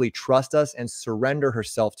courage to really trust us and surrender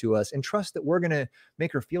herself to us and trust that we're going to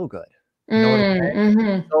make her feel good. You know what I'm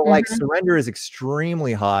saying? So like surrender is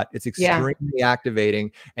extremely hot. It's extremely activating,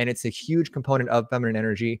 and it's a huge component of feminine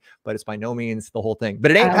energy, but it's by no means the whole thing.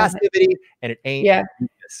 But it ain't passivity and it ain't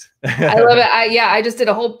weakness. I love it. I just did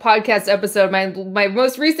a whole podcast episode, my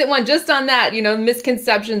most recent one, just on that, you know,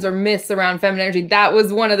 misconceptions or myths around feminine energy. That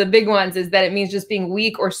was one of the big ones, is that it means just being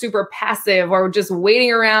weak or super passive or just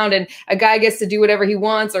waiting around, and a guy gets to do whatever he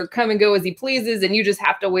wants or come and go as he pleases, and you just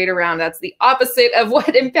have to wait around. That's the opposite of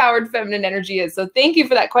what empowered feminine energy is. So thank you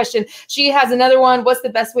for that question. She has another one. What's the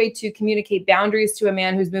best way to communicate boundaries to a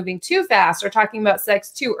man who's moving too fast or talking about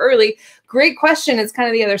sex too early? Great question. It's kind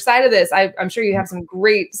of the other side of this. I'm sure you have some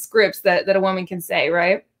great scripts that a woman can say,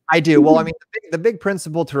 right? I do. Well, I mean, the big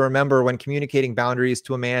principle to remember when communicating boundaries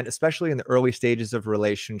to a man, especially in the early stages of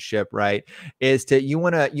relationship, right, is you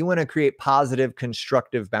want to create positive,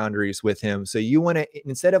 constructive boundaries with him. So you want to,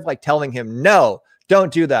 instead of like telling him, no,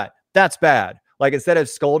 don't do that, that's bad. Like, instead of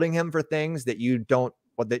scolding him for things that you don't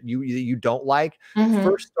like,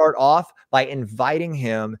 first start off by inviting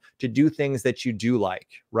him to do things that you do like,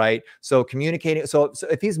 right? So communicating. So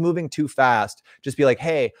if he's moving too fast, just be like,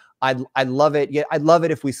 hey, I'd love it. Yeah, I'd love it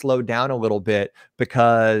if we slowed down a little bit,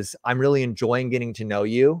 because I'm really enjoying getting to know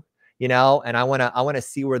you, you know, and I want to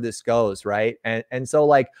see where this goes, right? And so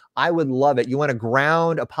like, I would love it. You want to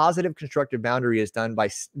ground a positive, constructive boundary is done by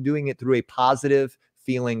doing it through a positive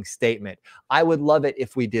feeling statement. I would love it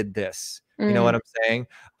if we did this. You know what I'm saying?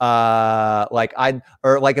 Like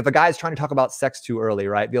if a guy's trying to talk about sex too early,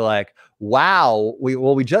 right? Be like, wow,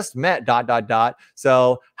 we just met, ...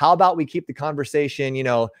 So how about we keep the conversation, you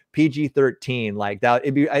know, PG-13 like that?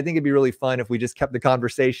 I think it'd be really fun if we just kept the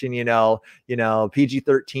conversation, you know,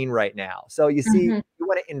 PG-13 right now. So you see, you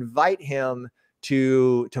want to invite him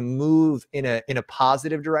to move in a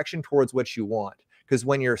positive direction towards what you want. Because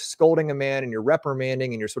when you're scolding a man and you're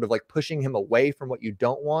reprimanding and you're sort of like pushing him away from what you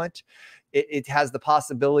don't want, it has the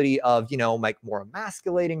possibility of, you know, like more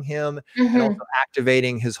emasculating him and also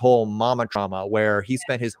activating his whole mama trauma, where he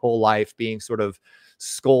spent his whole life being sort of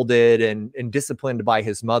scolded and disciplined by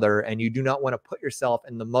his mother. And you do not want to put yourself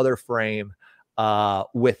in the mother frame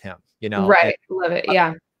with him, you know? Right. Love it.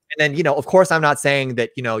 Yeah. And then, you know, of course, I'm not saying that,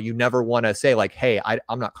 you know, you never want to say like, hey,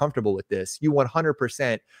 I'm not comfortable with this. You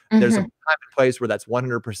 100%, there's a time and place where that's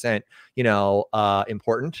 100%, you know,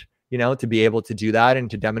 important, you know, to be able to do that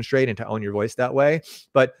and to demonstrate and to own your voice that way.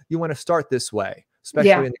 But you want to start this way,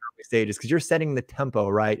 especially in the early stages, because you're setting the tempo,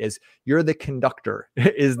 right? As you're the conductor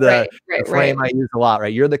is the frame I use a lot,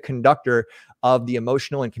 right? You're the conductor of the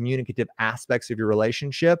emotional and communicative aspects of your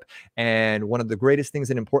relationship. And one of the greatest things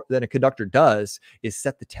that a conductor does is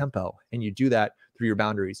set the tempo. And you do that through your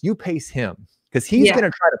boundaries. You pace him, because he's going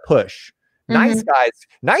to try to push. Nice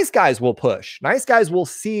guys will push. Nice guys will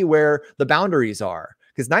see where the boundaries are,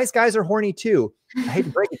 because nice guys are horny too. I hate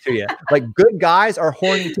to break it to you. Like, good guys are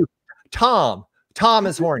horny too. Tom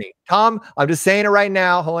is horny. Tom, I'm just saying it right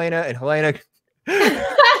now, Helena, and Helena,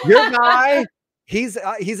 your guy, he's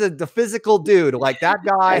the physical dude. Like, that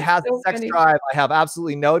guy has a sex drive. I have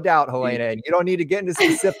absolutely no doubt, Helena, and you don't need to get into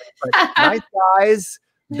specifics, but nice guys,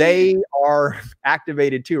 they are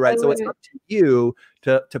activated too, right? So it's up to you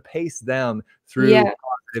to pace them through positive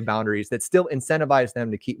positive boundaries that still incentivize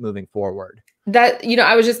them to keep moving forward. That,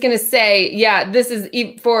 I was just going to say, yeah, this is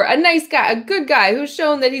for a nice guy, a good guy who's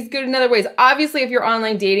shown that he's good in other ways. Obviously, if you're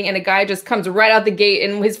online dating and a guy just comes right out the gate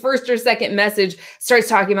and his first or second message starts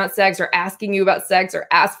talking about sex or asking you about sex or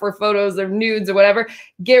asks for photos or nudes or whatever,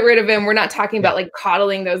 get rid of him. We're not talking about like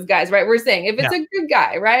coddling those guys, right? We're saying if it's a good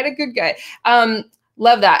guy, right? A good guy.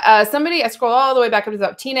 Love that. I scroll all the way back up to the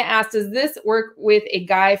top. Tina asked, does this work with a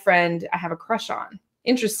guy friend I have a crush on?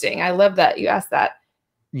 Interesting. I love that you asked that.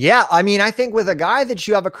 Yeah, I mean, I think with a guy that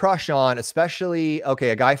you have a crush on, especially,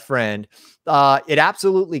 a guy friend, it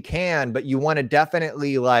absolutely can, but you want to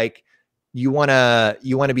definitely you want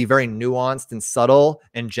to be very nuanced and subtle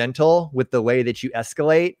and gentle with the way that you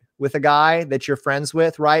escalate with a guy that you're friends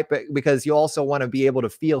with, right? But because you also want to be able to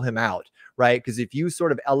feel him out, right? Because if you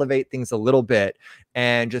sort of elevate things a little bit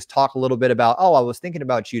and just talk a little bit about, oh, I was thinking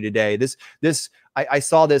about you today. I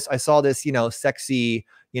saw this, sexy,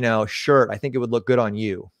 shirt. I think it would look good on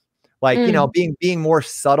you. Like, being more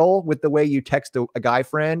subtle with the way you text a guy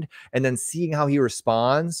friend and then seeing how he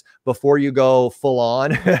responds before you go full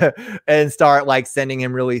on and start like sending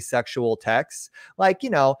him really sexual texts. Like,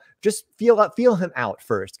 just feel him out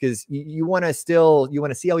first, because you want to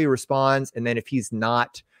see how he responds. And then if he's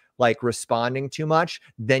not like responding too much,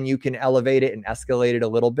 then you can elevate it and escalate it a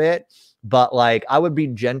little bit. But like, I would be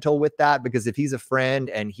gentle with that, because if he's a friend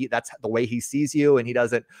and that's the way he sees you and he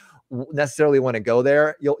doesn't necessarily want to go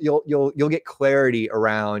there, you'll get clarity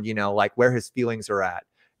around, like where his feelings are at,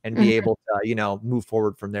 and be able to, move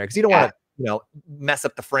forward from there. Cause you don't want to, mess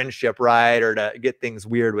up the friendship, right? Or to get things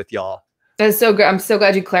weird with y'all. That's so good. I'm so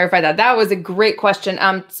glad you clarified that. That was a great question.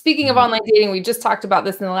 Speaking of online dating, we just talked about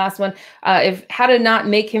this in the last one. How to not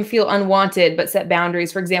make him feel unwanted, but set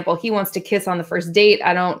boundaries. For example, he wants to kiss on the first date.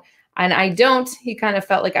 I don't. He kind of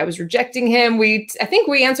felt like I was rejecting him. I think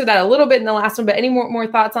we answered that a little bit in the last one, but any more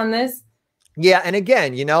thoughts on this? Yeah. And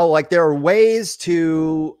again, like there are ways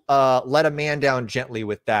to let a man down gently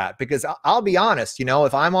with that, because I'll be honest,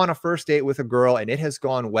 if I'm on a first date with a girl and it has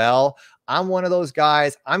gone well, I'm one of those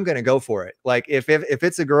guys, I'm going to go for it. Like if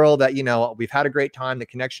it's a girl that, we've had a great time, the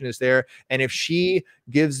connection is there. And if she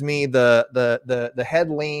gives me the head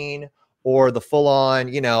lean, or the full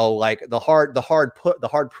on, like the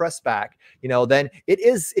hard press back, then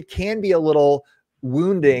it can be a little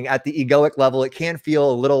wounding at the egoic level. It can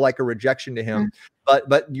feel a little like a rejection to him,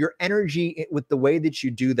 but your energy with the way that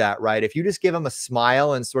you do that, right? If you just give him a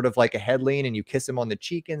smile and sort of like a head lean and you kiss him on the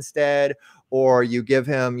cheek instead, or you give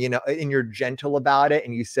him, and you're gentle about it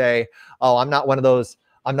and you say, oh, I'm not one of those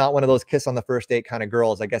kiss on the first date kind of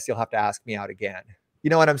girls. I guess you'll have to ask me out again. You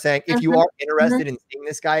know what I'm saying? If you are interested in seeing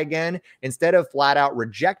this guy again, instead of flat out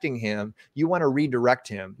rejecting him, you want to redirect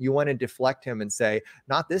him. You want to deflect him and say,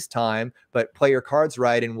 not this time, but play your cards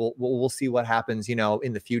right. And we'll see what happens, in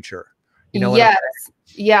the future. Yes.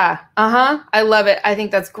 Yeah. I love it. I think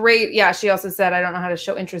that's great. Yeah. She also said, I don't know how to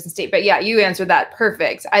show interest in state, but yeah, you answered that.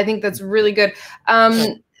 Perfect. I think that's really good.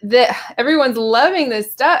 Everyone's loving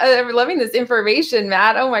this stuff. Loving this information,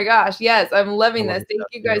 Matt. Oh my gosh. Yes. I'm loving this. Thank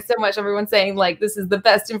you guys so much. Everyone's saying like, this is the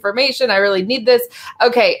best information. I really need this.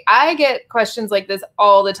 Okay. I get questions like this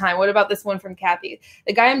all the time. What about this one from Kathy?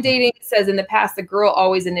 The guy I'm dating says in the past, the girl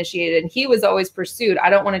always initiated and he was always pursued. I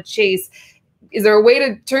don't want to chase. Is there a way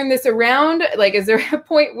to turn this around? Like, is there a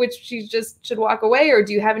point which she just should walk away? Or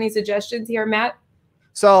do you have any suggestions here, Matt?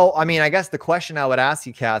 So, I mean, I guess the question I would ask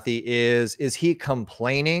you, Kathy, is he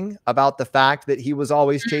complaining about the fact that he was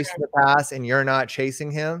always chasing the pass and you're not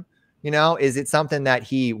chasing him? Is it something that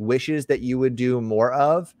he wishes that you would do more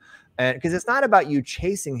of? And because it's not about you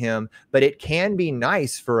chasing him, but it can be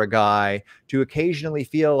nice for a guy to occasionally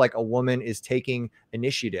feel like a woman is taking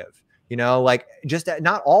initiative, like just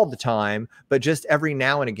not all the time, but just every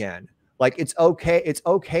now and again. Like it's okay. It's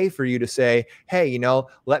okay for you to say, hey, you've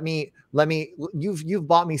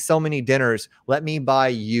bought me so many dinners. Let me buy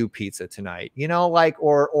you pizza tonight, like,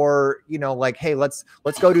 like, hey, let's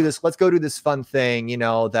go do this. Let's go do this fun thing,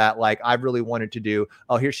 that like I really wanted to do.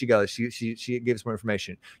 Oh, here she goes. She gives more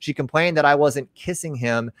information. She complained that I wasn't kissing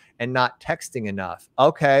him and not texting enough.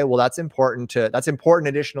 Okay. Well, that's important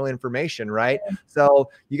additional information, right?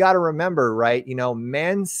 So you got to remember, right?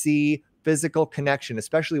 Men see physical connection,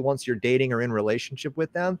 especially once you're dating or in relationship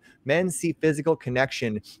with them. Men see physical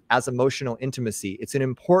connection as emotional intimacy. It's an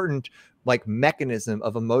important like mechanism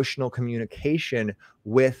of emotional communication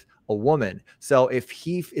with a woman. So if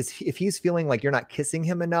he's feeling like you're not kissing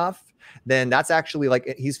him enough, then that's actually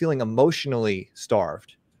like he's feeling emotionally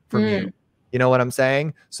starved from you. You know what I'm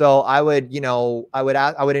saying? So I would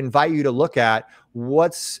invite you to look at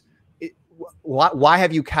why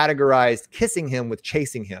have you categorized kissing him with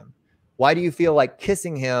chasing him? why do you feel like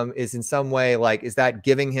kissing him is in some way like, is that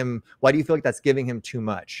giving him, why do you feel like that's giving him too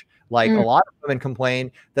much? Like a lot of women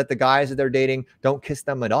complain that the guys that they're dating don't kiss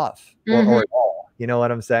them enough or at all. You know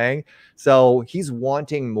what I'm saying? So he's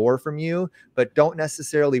wanting more from you, but don't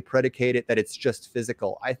necessarily predicate it that it's just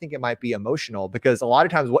physical. I think it might be emotional, because a lot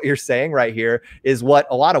of times what you're saying right here is what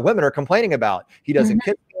a lot of women are complaining about. He doesn't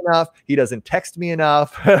kiss me enough. He doesn't text me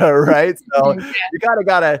enough. Right. So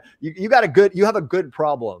you have a good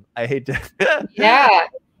problem. I hate to,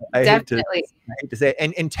 I hate to say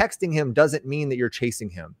it. And texting him doesn't mean that you're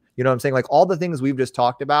chasing him. You know what I'm saying? Like all the things we've just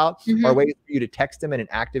talked about are ways for you to text him in an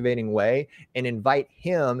activating way and invite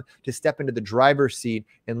him to step into the driver's seat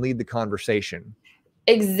and lead the conversation.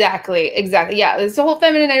 Exactly. Yeah. It's the whole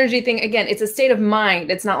feminine energy thing. Again, it's a state of mind.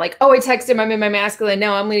 It's not like, oh, I text him, I'm in my masculine.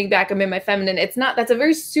 No, I'm leaning back, I'm in my feminine. It's not, that's a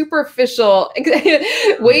very superficial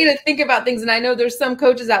way to think about things. And I know there's some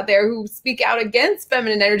coaches out there who speak out against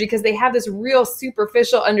feminine energy because they have this real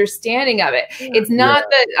superficial understanding of it. It's not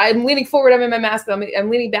that I'm leaning forward, I'm in my masculine, I'm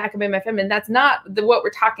leaning back, I'm in my feminine. That's not what we're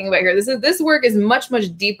talking about here. This work is much,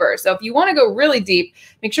 much deeper. So if you want to go really deep,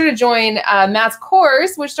 make sure to join Matt's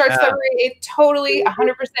course, which starts February 8th, totally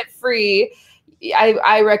 100% free.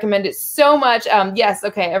 I recommend it so much. Yes.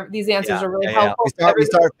 Okay. These answers are really helpful. We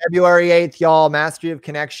start February 8th, y'all. Mastery of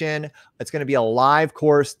Connection. It's going to be a live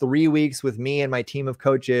course, 3 weeks with me and my team of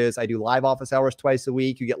coaches. I do live office hours twice a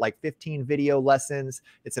week. You get like 15 video lessons.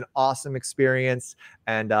 It's an awesome experience,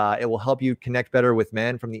 and it will help you connect better with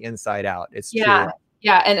men from the inside out. It's true.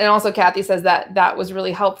 Yeah. And also Kathy says that was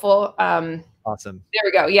really helpful. Awesome. There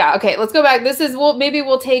we go. Yeah. Okay. Let's go back. Maybe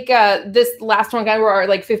we'll take this last one. We're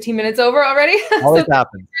like 15 minutes over already. Always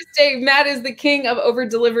happens. Matt is the king of over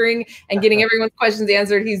delivering and getting everyone's questions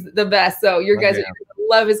answered. He's the best. So your guys are going to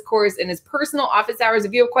love his course and his personal office hours.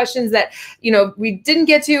 If you have questions that, we didn't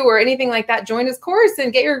get to or anything like that, join his course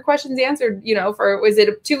and get your questions answered, was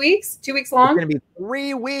it 2 weeks, 2 weeks long? It's going to be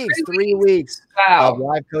 3 weeks, 3 weeks of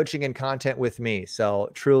live coaching and content with me.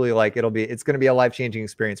 So truly it's going to be a life-changing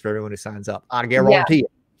experience for everyone who signs up. I guarantee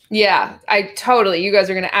it. Yeah, you guys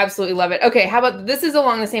are going to absolutely love it. Okay. How about, this is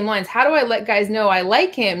along the same lines. How do I let guys know I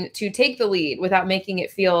like him to take the lead without making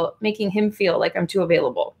him feel like I'm too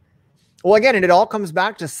available? Well, again, and it all comes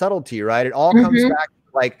back to subtlety, right? It all comes back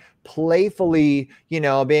to like playfully,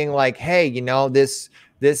 being like, hey, has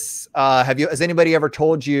anybody ever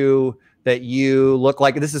told you that you look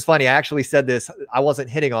like, this is funny. I actually said this, I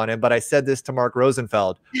wasn't hitting on him, but I said this to Mark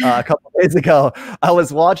Rosenfeld a couple of days ago. I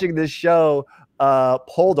was watching this show,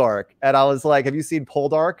 Poldark, and I was like, have you seen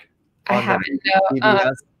Poldark? I haven't.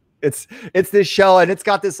 No. It's this show, and it's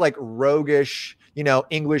got this like roguish,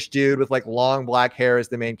 English dude with like long black hair as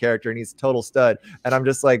the main character, and he's a total stud. And I'm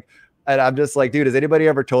just like, dude, has anybody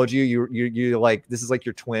ever told you like, this is like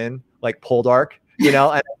your twin, like Poldark? And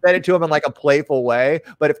I said it to him in like a playful way.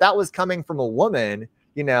 But if that was coming from a woman,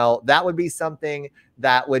 that would be something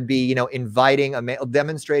that would be, inviting a man,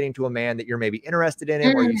 demonstrating to a man that you're maybe interested in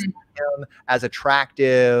him or you see him as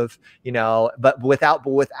attractive, but without,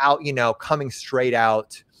 coming straight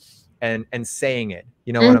out and saying it,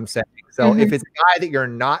 what I'm saying? So if it's a guy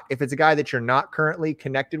that you're not currently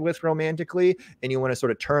connected with romantically, and you want to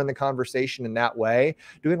sort of turn the conversation in that way,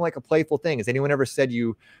 doing like a playful thing. Has anyone ever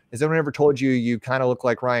told you you kind of look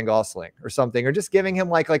like Ryan Gosling or something, or just giving him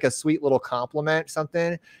like a sweet little compliment,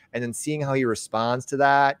 something, and then seeing how he responds to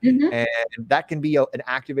that. And that can be an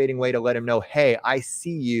activating way to let him know, hey, I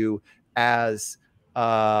see you as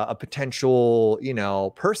a potential,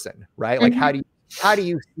 person, right? Like, how do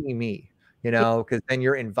you see me? Because then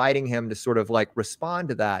you're inviting him to sort of like respond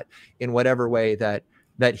to that in whatever way that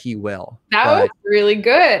he will. That was really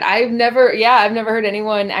good. I've never heard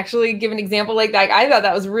anyone actually give an example like that. I thought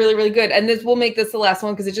that was really, really good. And we'll make this the last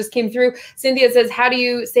one because it just came through. Cynthia says, how do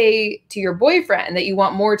you say to your boyfriend that you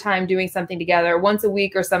want more time doing something together once a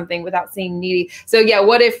week or something without seeming needy? So yeah,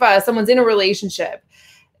 what if someone's in a relationship?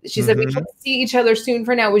 She said, we can see each other soon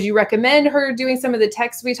for now. Would you recommend her doing some of the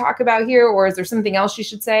texts we talk about here, or is there something else she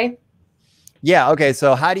should say? Yeah. Okay.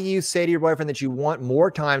 So how do you say to your boyfriend that you want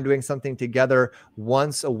more time doing something together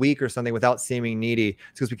once a week or something without seeming needy?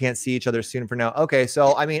 It's because we can't see each other soon for now. Okay.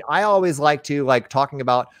 So, I mean, I always like to talking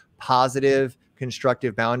about positive,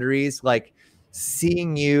 constructive boundaries, like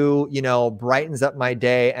seeing you, brightens up my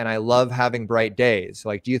day, and I love having bright days.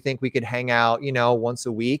 Like, do you think we could hang out, once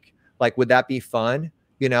a week? Like, would that be fun?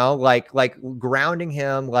 Like grounding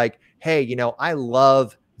him, like, hey, I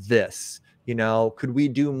love this. Could we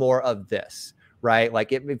do more of this? Right?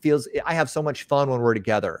 Like it feels, I have so much fun when we're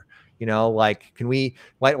together. You know, like, can we,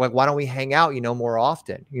 like, why don't we hang out, you know, more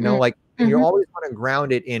often? You know, Mm. like, and you Mhm. always want to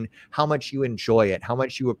ground it in how much you enjoy it, how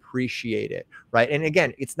much you appreciate it, right? And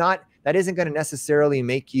again, it's not, that isn't going to necessarily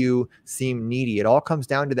make you seem needy. It all comes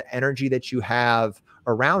down to the energy that you have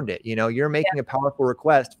around it. You know, you're making a powerful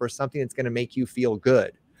request for something that's going to make you feel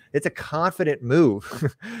good. It's a confident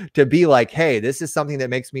move to be like, hey, this is something that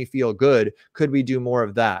makes me feel good. Could we do more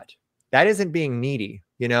of that? That isn't being needy.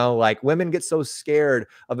 You know, like, women get so scared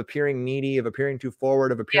of appearing needy, of appearing too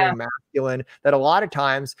forward, of Yeah. appearing masculine, that a lot of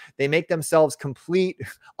times they make themselves complete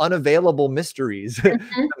unavailable mysteries to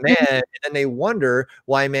Mhm. men. And then they wonder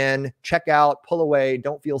why men check out, pull away,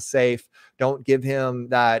 don't feel safe, don't give him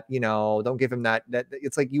that, you know, don't give him that,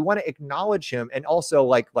 it's like, you want to acknowledge him. And also,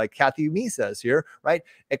 like Kathy Me says here, right?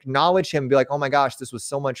 Acknowledge him, be like, oh my gosh, this was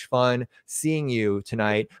so much fun seeing you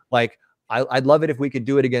tonight. Like, I'd love it if we could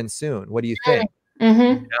do it again soon. What do you think? You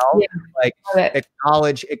Mhm. know, Yeah, like, love it.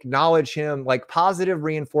 acknowledge him, like, positive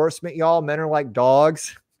reinforcement, y'all. Men are like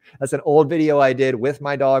dogs. That's an old video I did with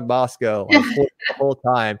my dog Bosco. I was holding it the whole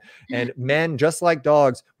time. And men, just like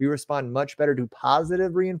dogs, we respond much better to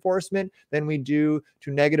positive reinforcement than we do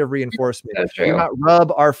to negative reinforcement. So Do true. not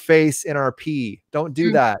rub our face in our pee. Don't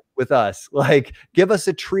do Mm. that with us. Like, give us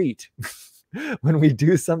a treat. When we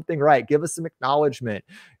do something right, give us some acknowledgement,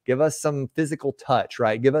 give us some physical touch,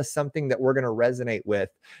 right? Give us something that we're going to resonate with,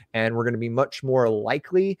 and we're going to be much more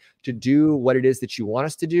likely to do what it is that you want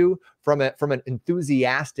us to do from an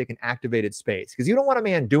enthusiastic and activated space. Because you don't want a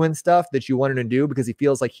man doing stuff that you want him to do because he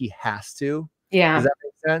feels like he has to. Does Yeah. that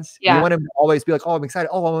make sense? You Yeah. want him to always be like, oh, I'm excited.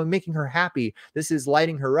 Oh, I'm making her happy. This is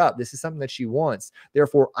lighting her up. This is something that she wants.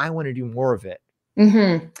 Therefore, I want to do more of it.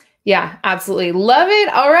 Mm-hmm. Yeah, absolutely. Love it.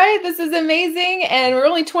 All right. This is amazing. And we're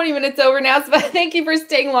only 20 minutes over now. So thank you for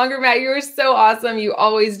staying longer, Matt. You are so awesome. You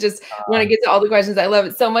always just want to get to all the questions. I love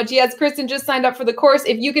it so much. Yes, Kristen just signed up for the course.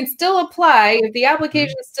 If you can still apply, if the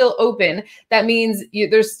application is still open, that means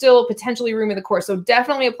there's still potentially room in the course. So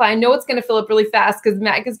definitely apply. I know it's going to fill up really fast because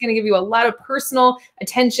Matt is going to give you a lot of personal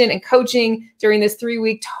attention and coaching during this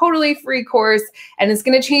 3-week totally free course. And it's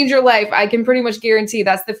going to change your life. I can pretty much guarantee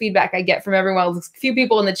that's the feedback I get from everyone. A few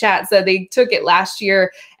people in the chat said they took it last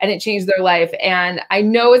year and it changed their life. And I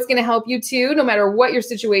know it's going to help you too, no matter what your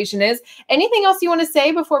situation is. Anything else you want to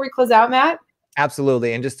say before we close out, Matt?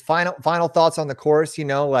 Absolutely. And just final thoughts on the course, you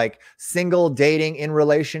know, like, single, dating, in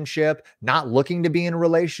relationship, not looking to be in a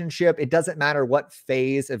relationship. It doesn't matter what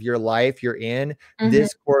phase of your life you're in.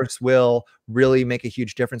 This course will really make a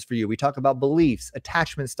huge difference for you. We talk about beliefs,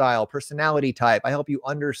 attachment style, personality type. I help you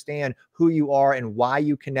understand who you are and why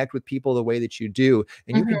you connect with people the way that you do.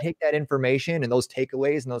 And you can take that information and those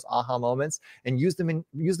takeaways and those aha moments and use them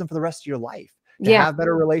for the rest of your life. To have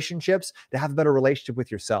better relationships, to have a better relationship with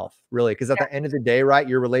yourself, really. Because at the end of the day, right,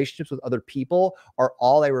 your relationships with other people are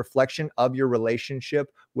all a reflection of your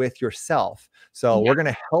relationship with yourself. So we're going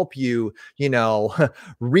to help you, you know,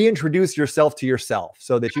 reintroduce yourself to yourself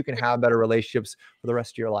so that you can have better relationships for the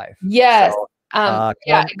rest of your life. Yes. So,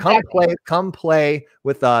 Yeah, exactly. come play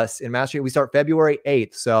with us in Mastery. We start February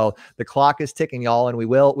 8th. So the clock is ticking, y'all, and we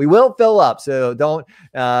will fill up. So don't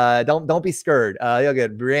be scared. You'll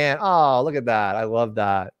get Brianne. Oh, look at that. I love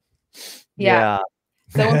that. Yeah.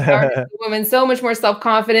 So empowered as a woman, so much more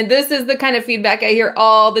self-confident. This is the kind of feedback I hear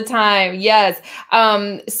all the time. Yes.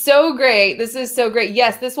 So great. This is so great.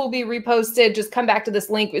 Yes, this will be reposted. Just come back to this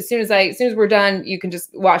link as soon as we're done. You can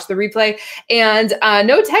just watch the replay. And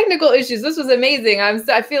no technical issues. This was amazing.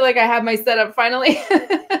 I feel like I have my setup finally.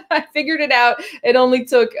 I figured it out. It only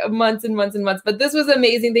took months and months and months, but this was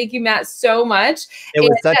amazing. Thank you, Matt, so much.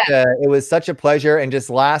 It was such a pleasure. And just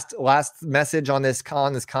last message on this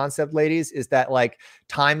concept, ladies, is that, like,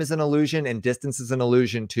 time is an illusion and distance is an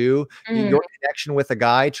illusion too. Your connection with a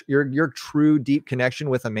guy, your true deep connection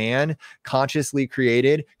with a man, consciously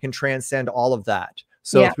created, can transcend all of that.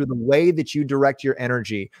 So through the way that you direct your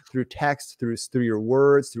energy, through text, through your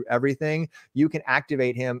words, through everything, you can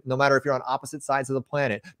activate him, no matter if you're on opposite sides of the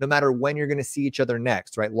planet, no matter when you're going to see each other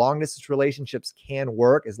next, right? Long distance relationships can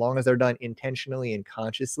work as long as they're done intentionally and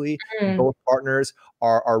consciously. And both partners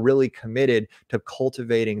are really committed to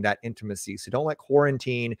cultivating that intimacy. So don't let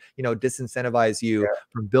quarantine, you know, disincentivize you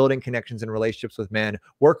from building connections and relationships with men.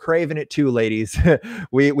 We're craving it too, ladies.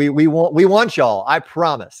 we want y'all. I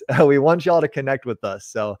promise. We want y'all to connect with us. us.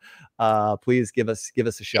 So please give us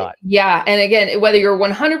a shot. Yeah. And again, whether you're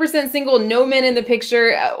 100% single, no men in the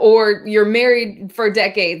picture, or you're married for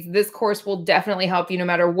decades, this course will definitely help you no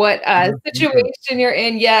matter what situation you're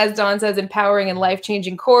in. Yeah, as Dawn says, empowering and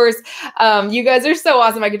life-changing course. You guys are so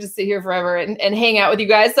awesome. I could just sit here forever and hang out with you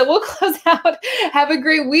guys. So we'll close out. Have a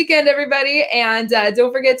great weekend, everybody. And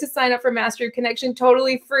don't forget to sign up for Mastery of Connection,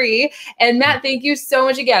 totally free. And Matt, thank you so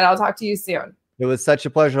much again. I'll talk to you soon. It was such a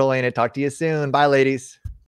pleasure, Helena. Talk to you soon. Bye, ladies.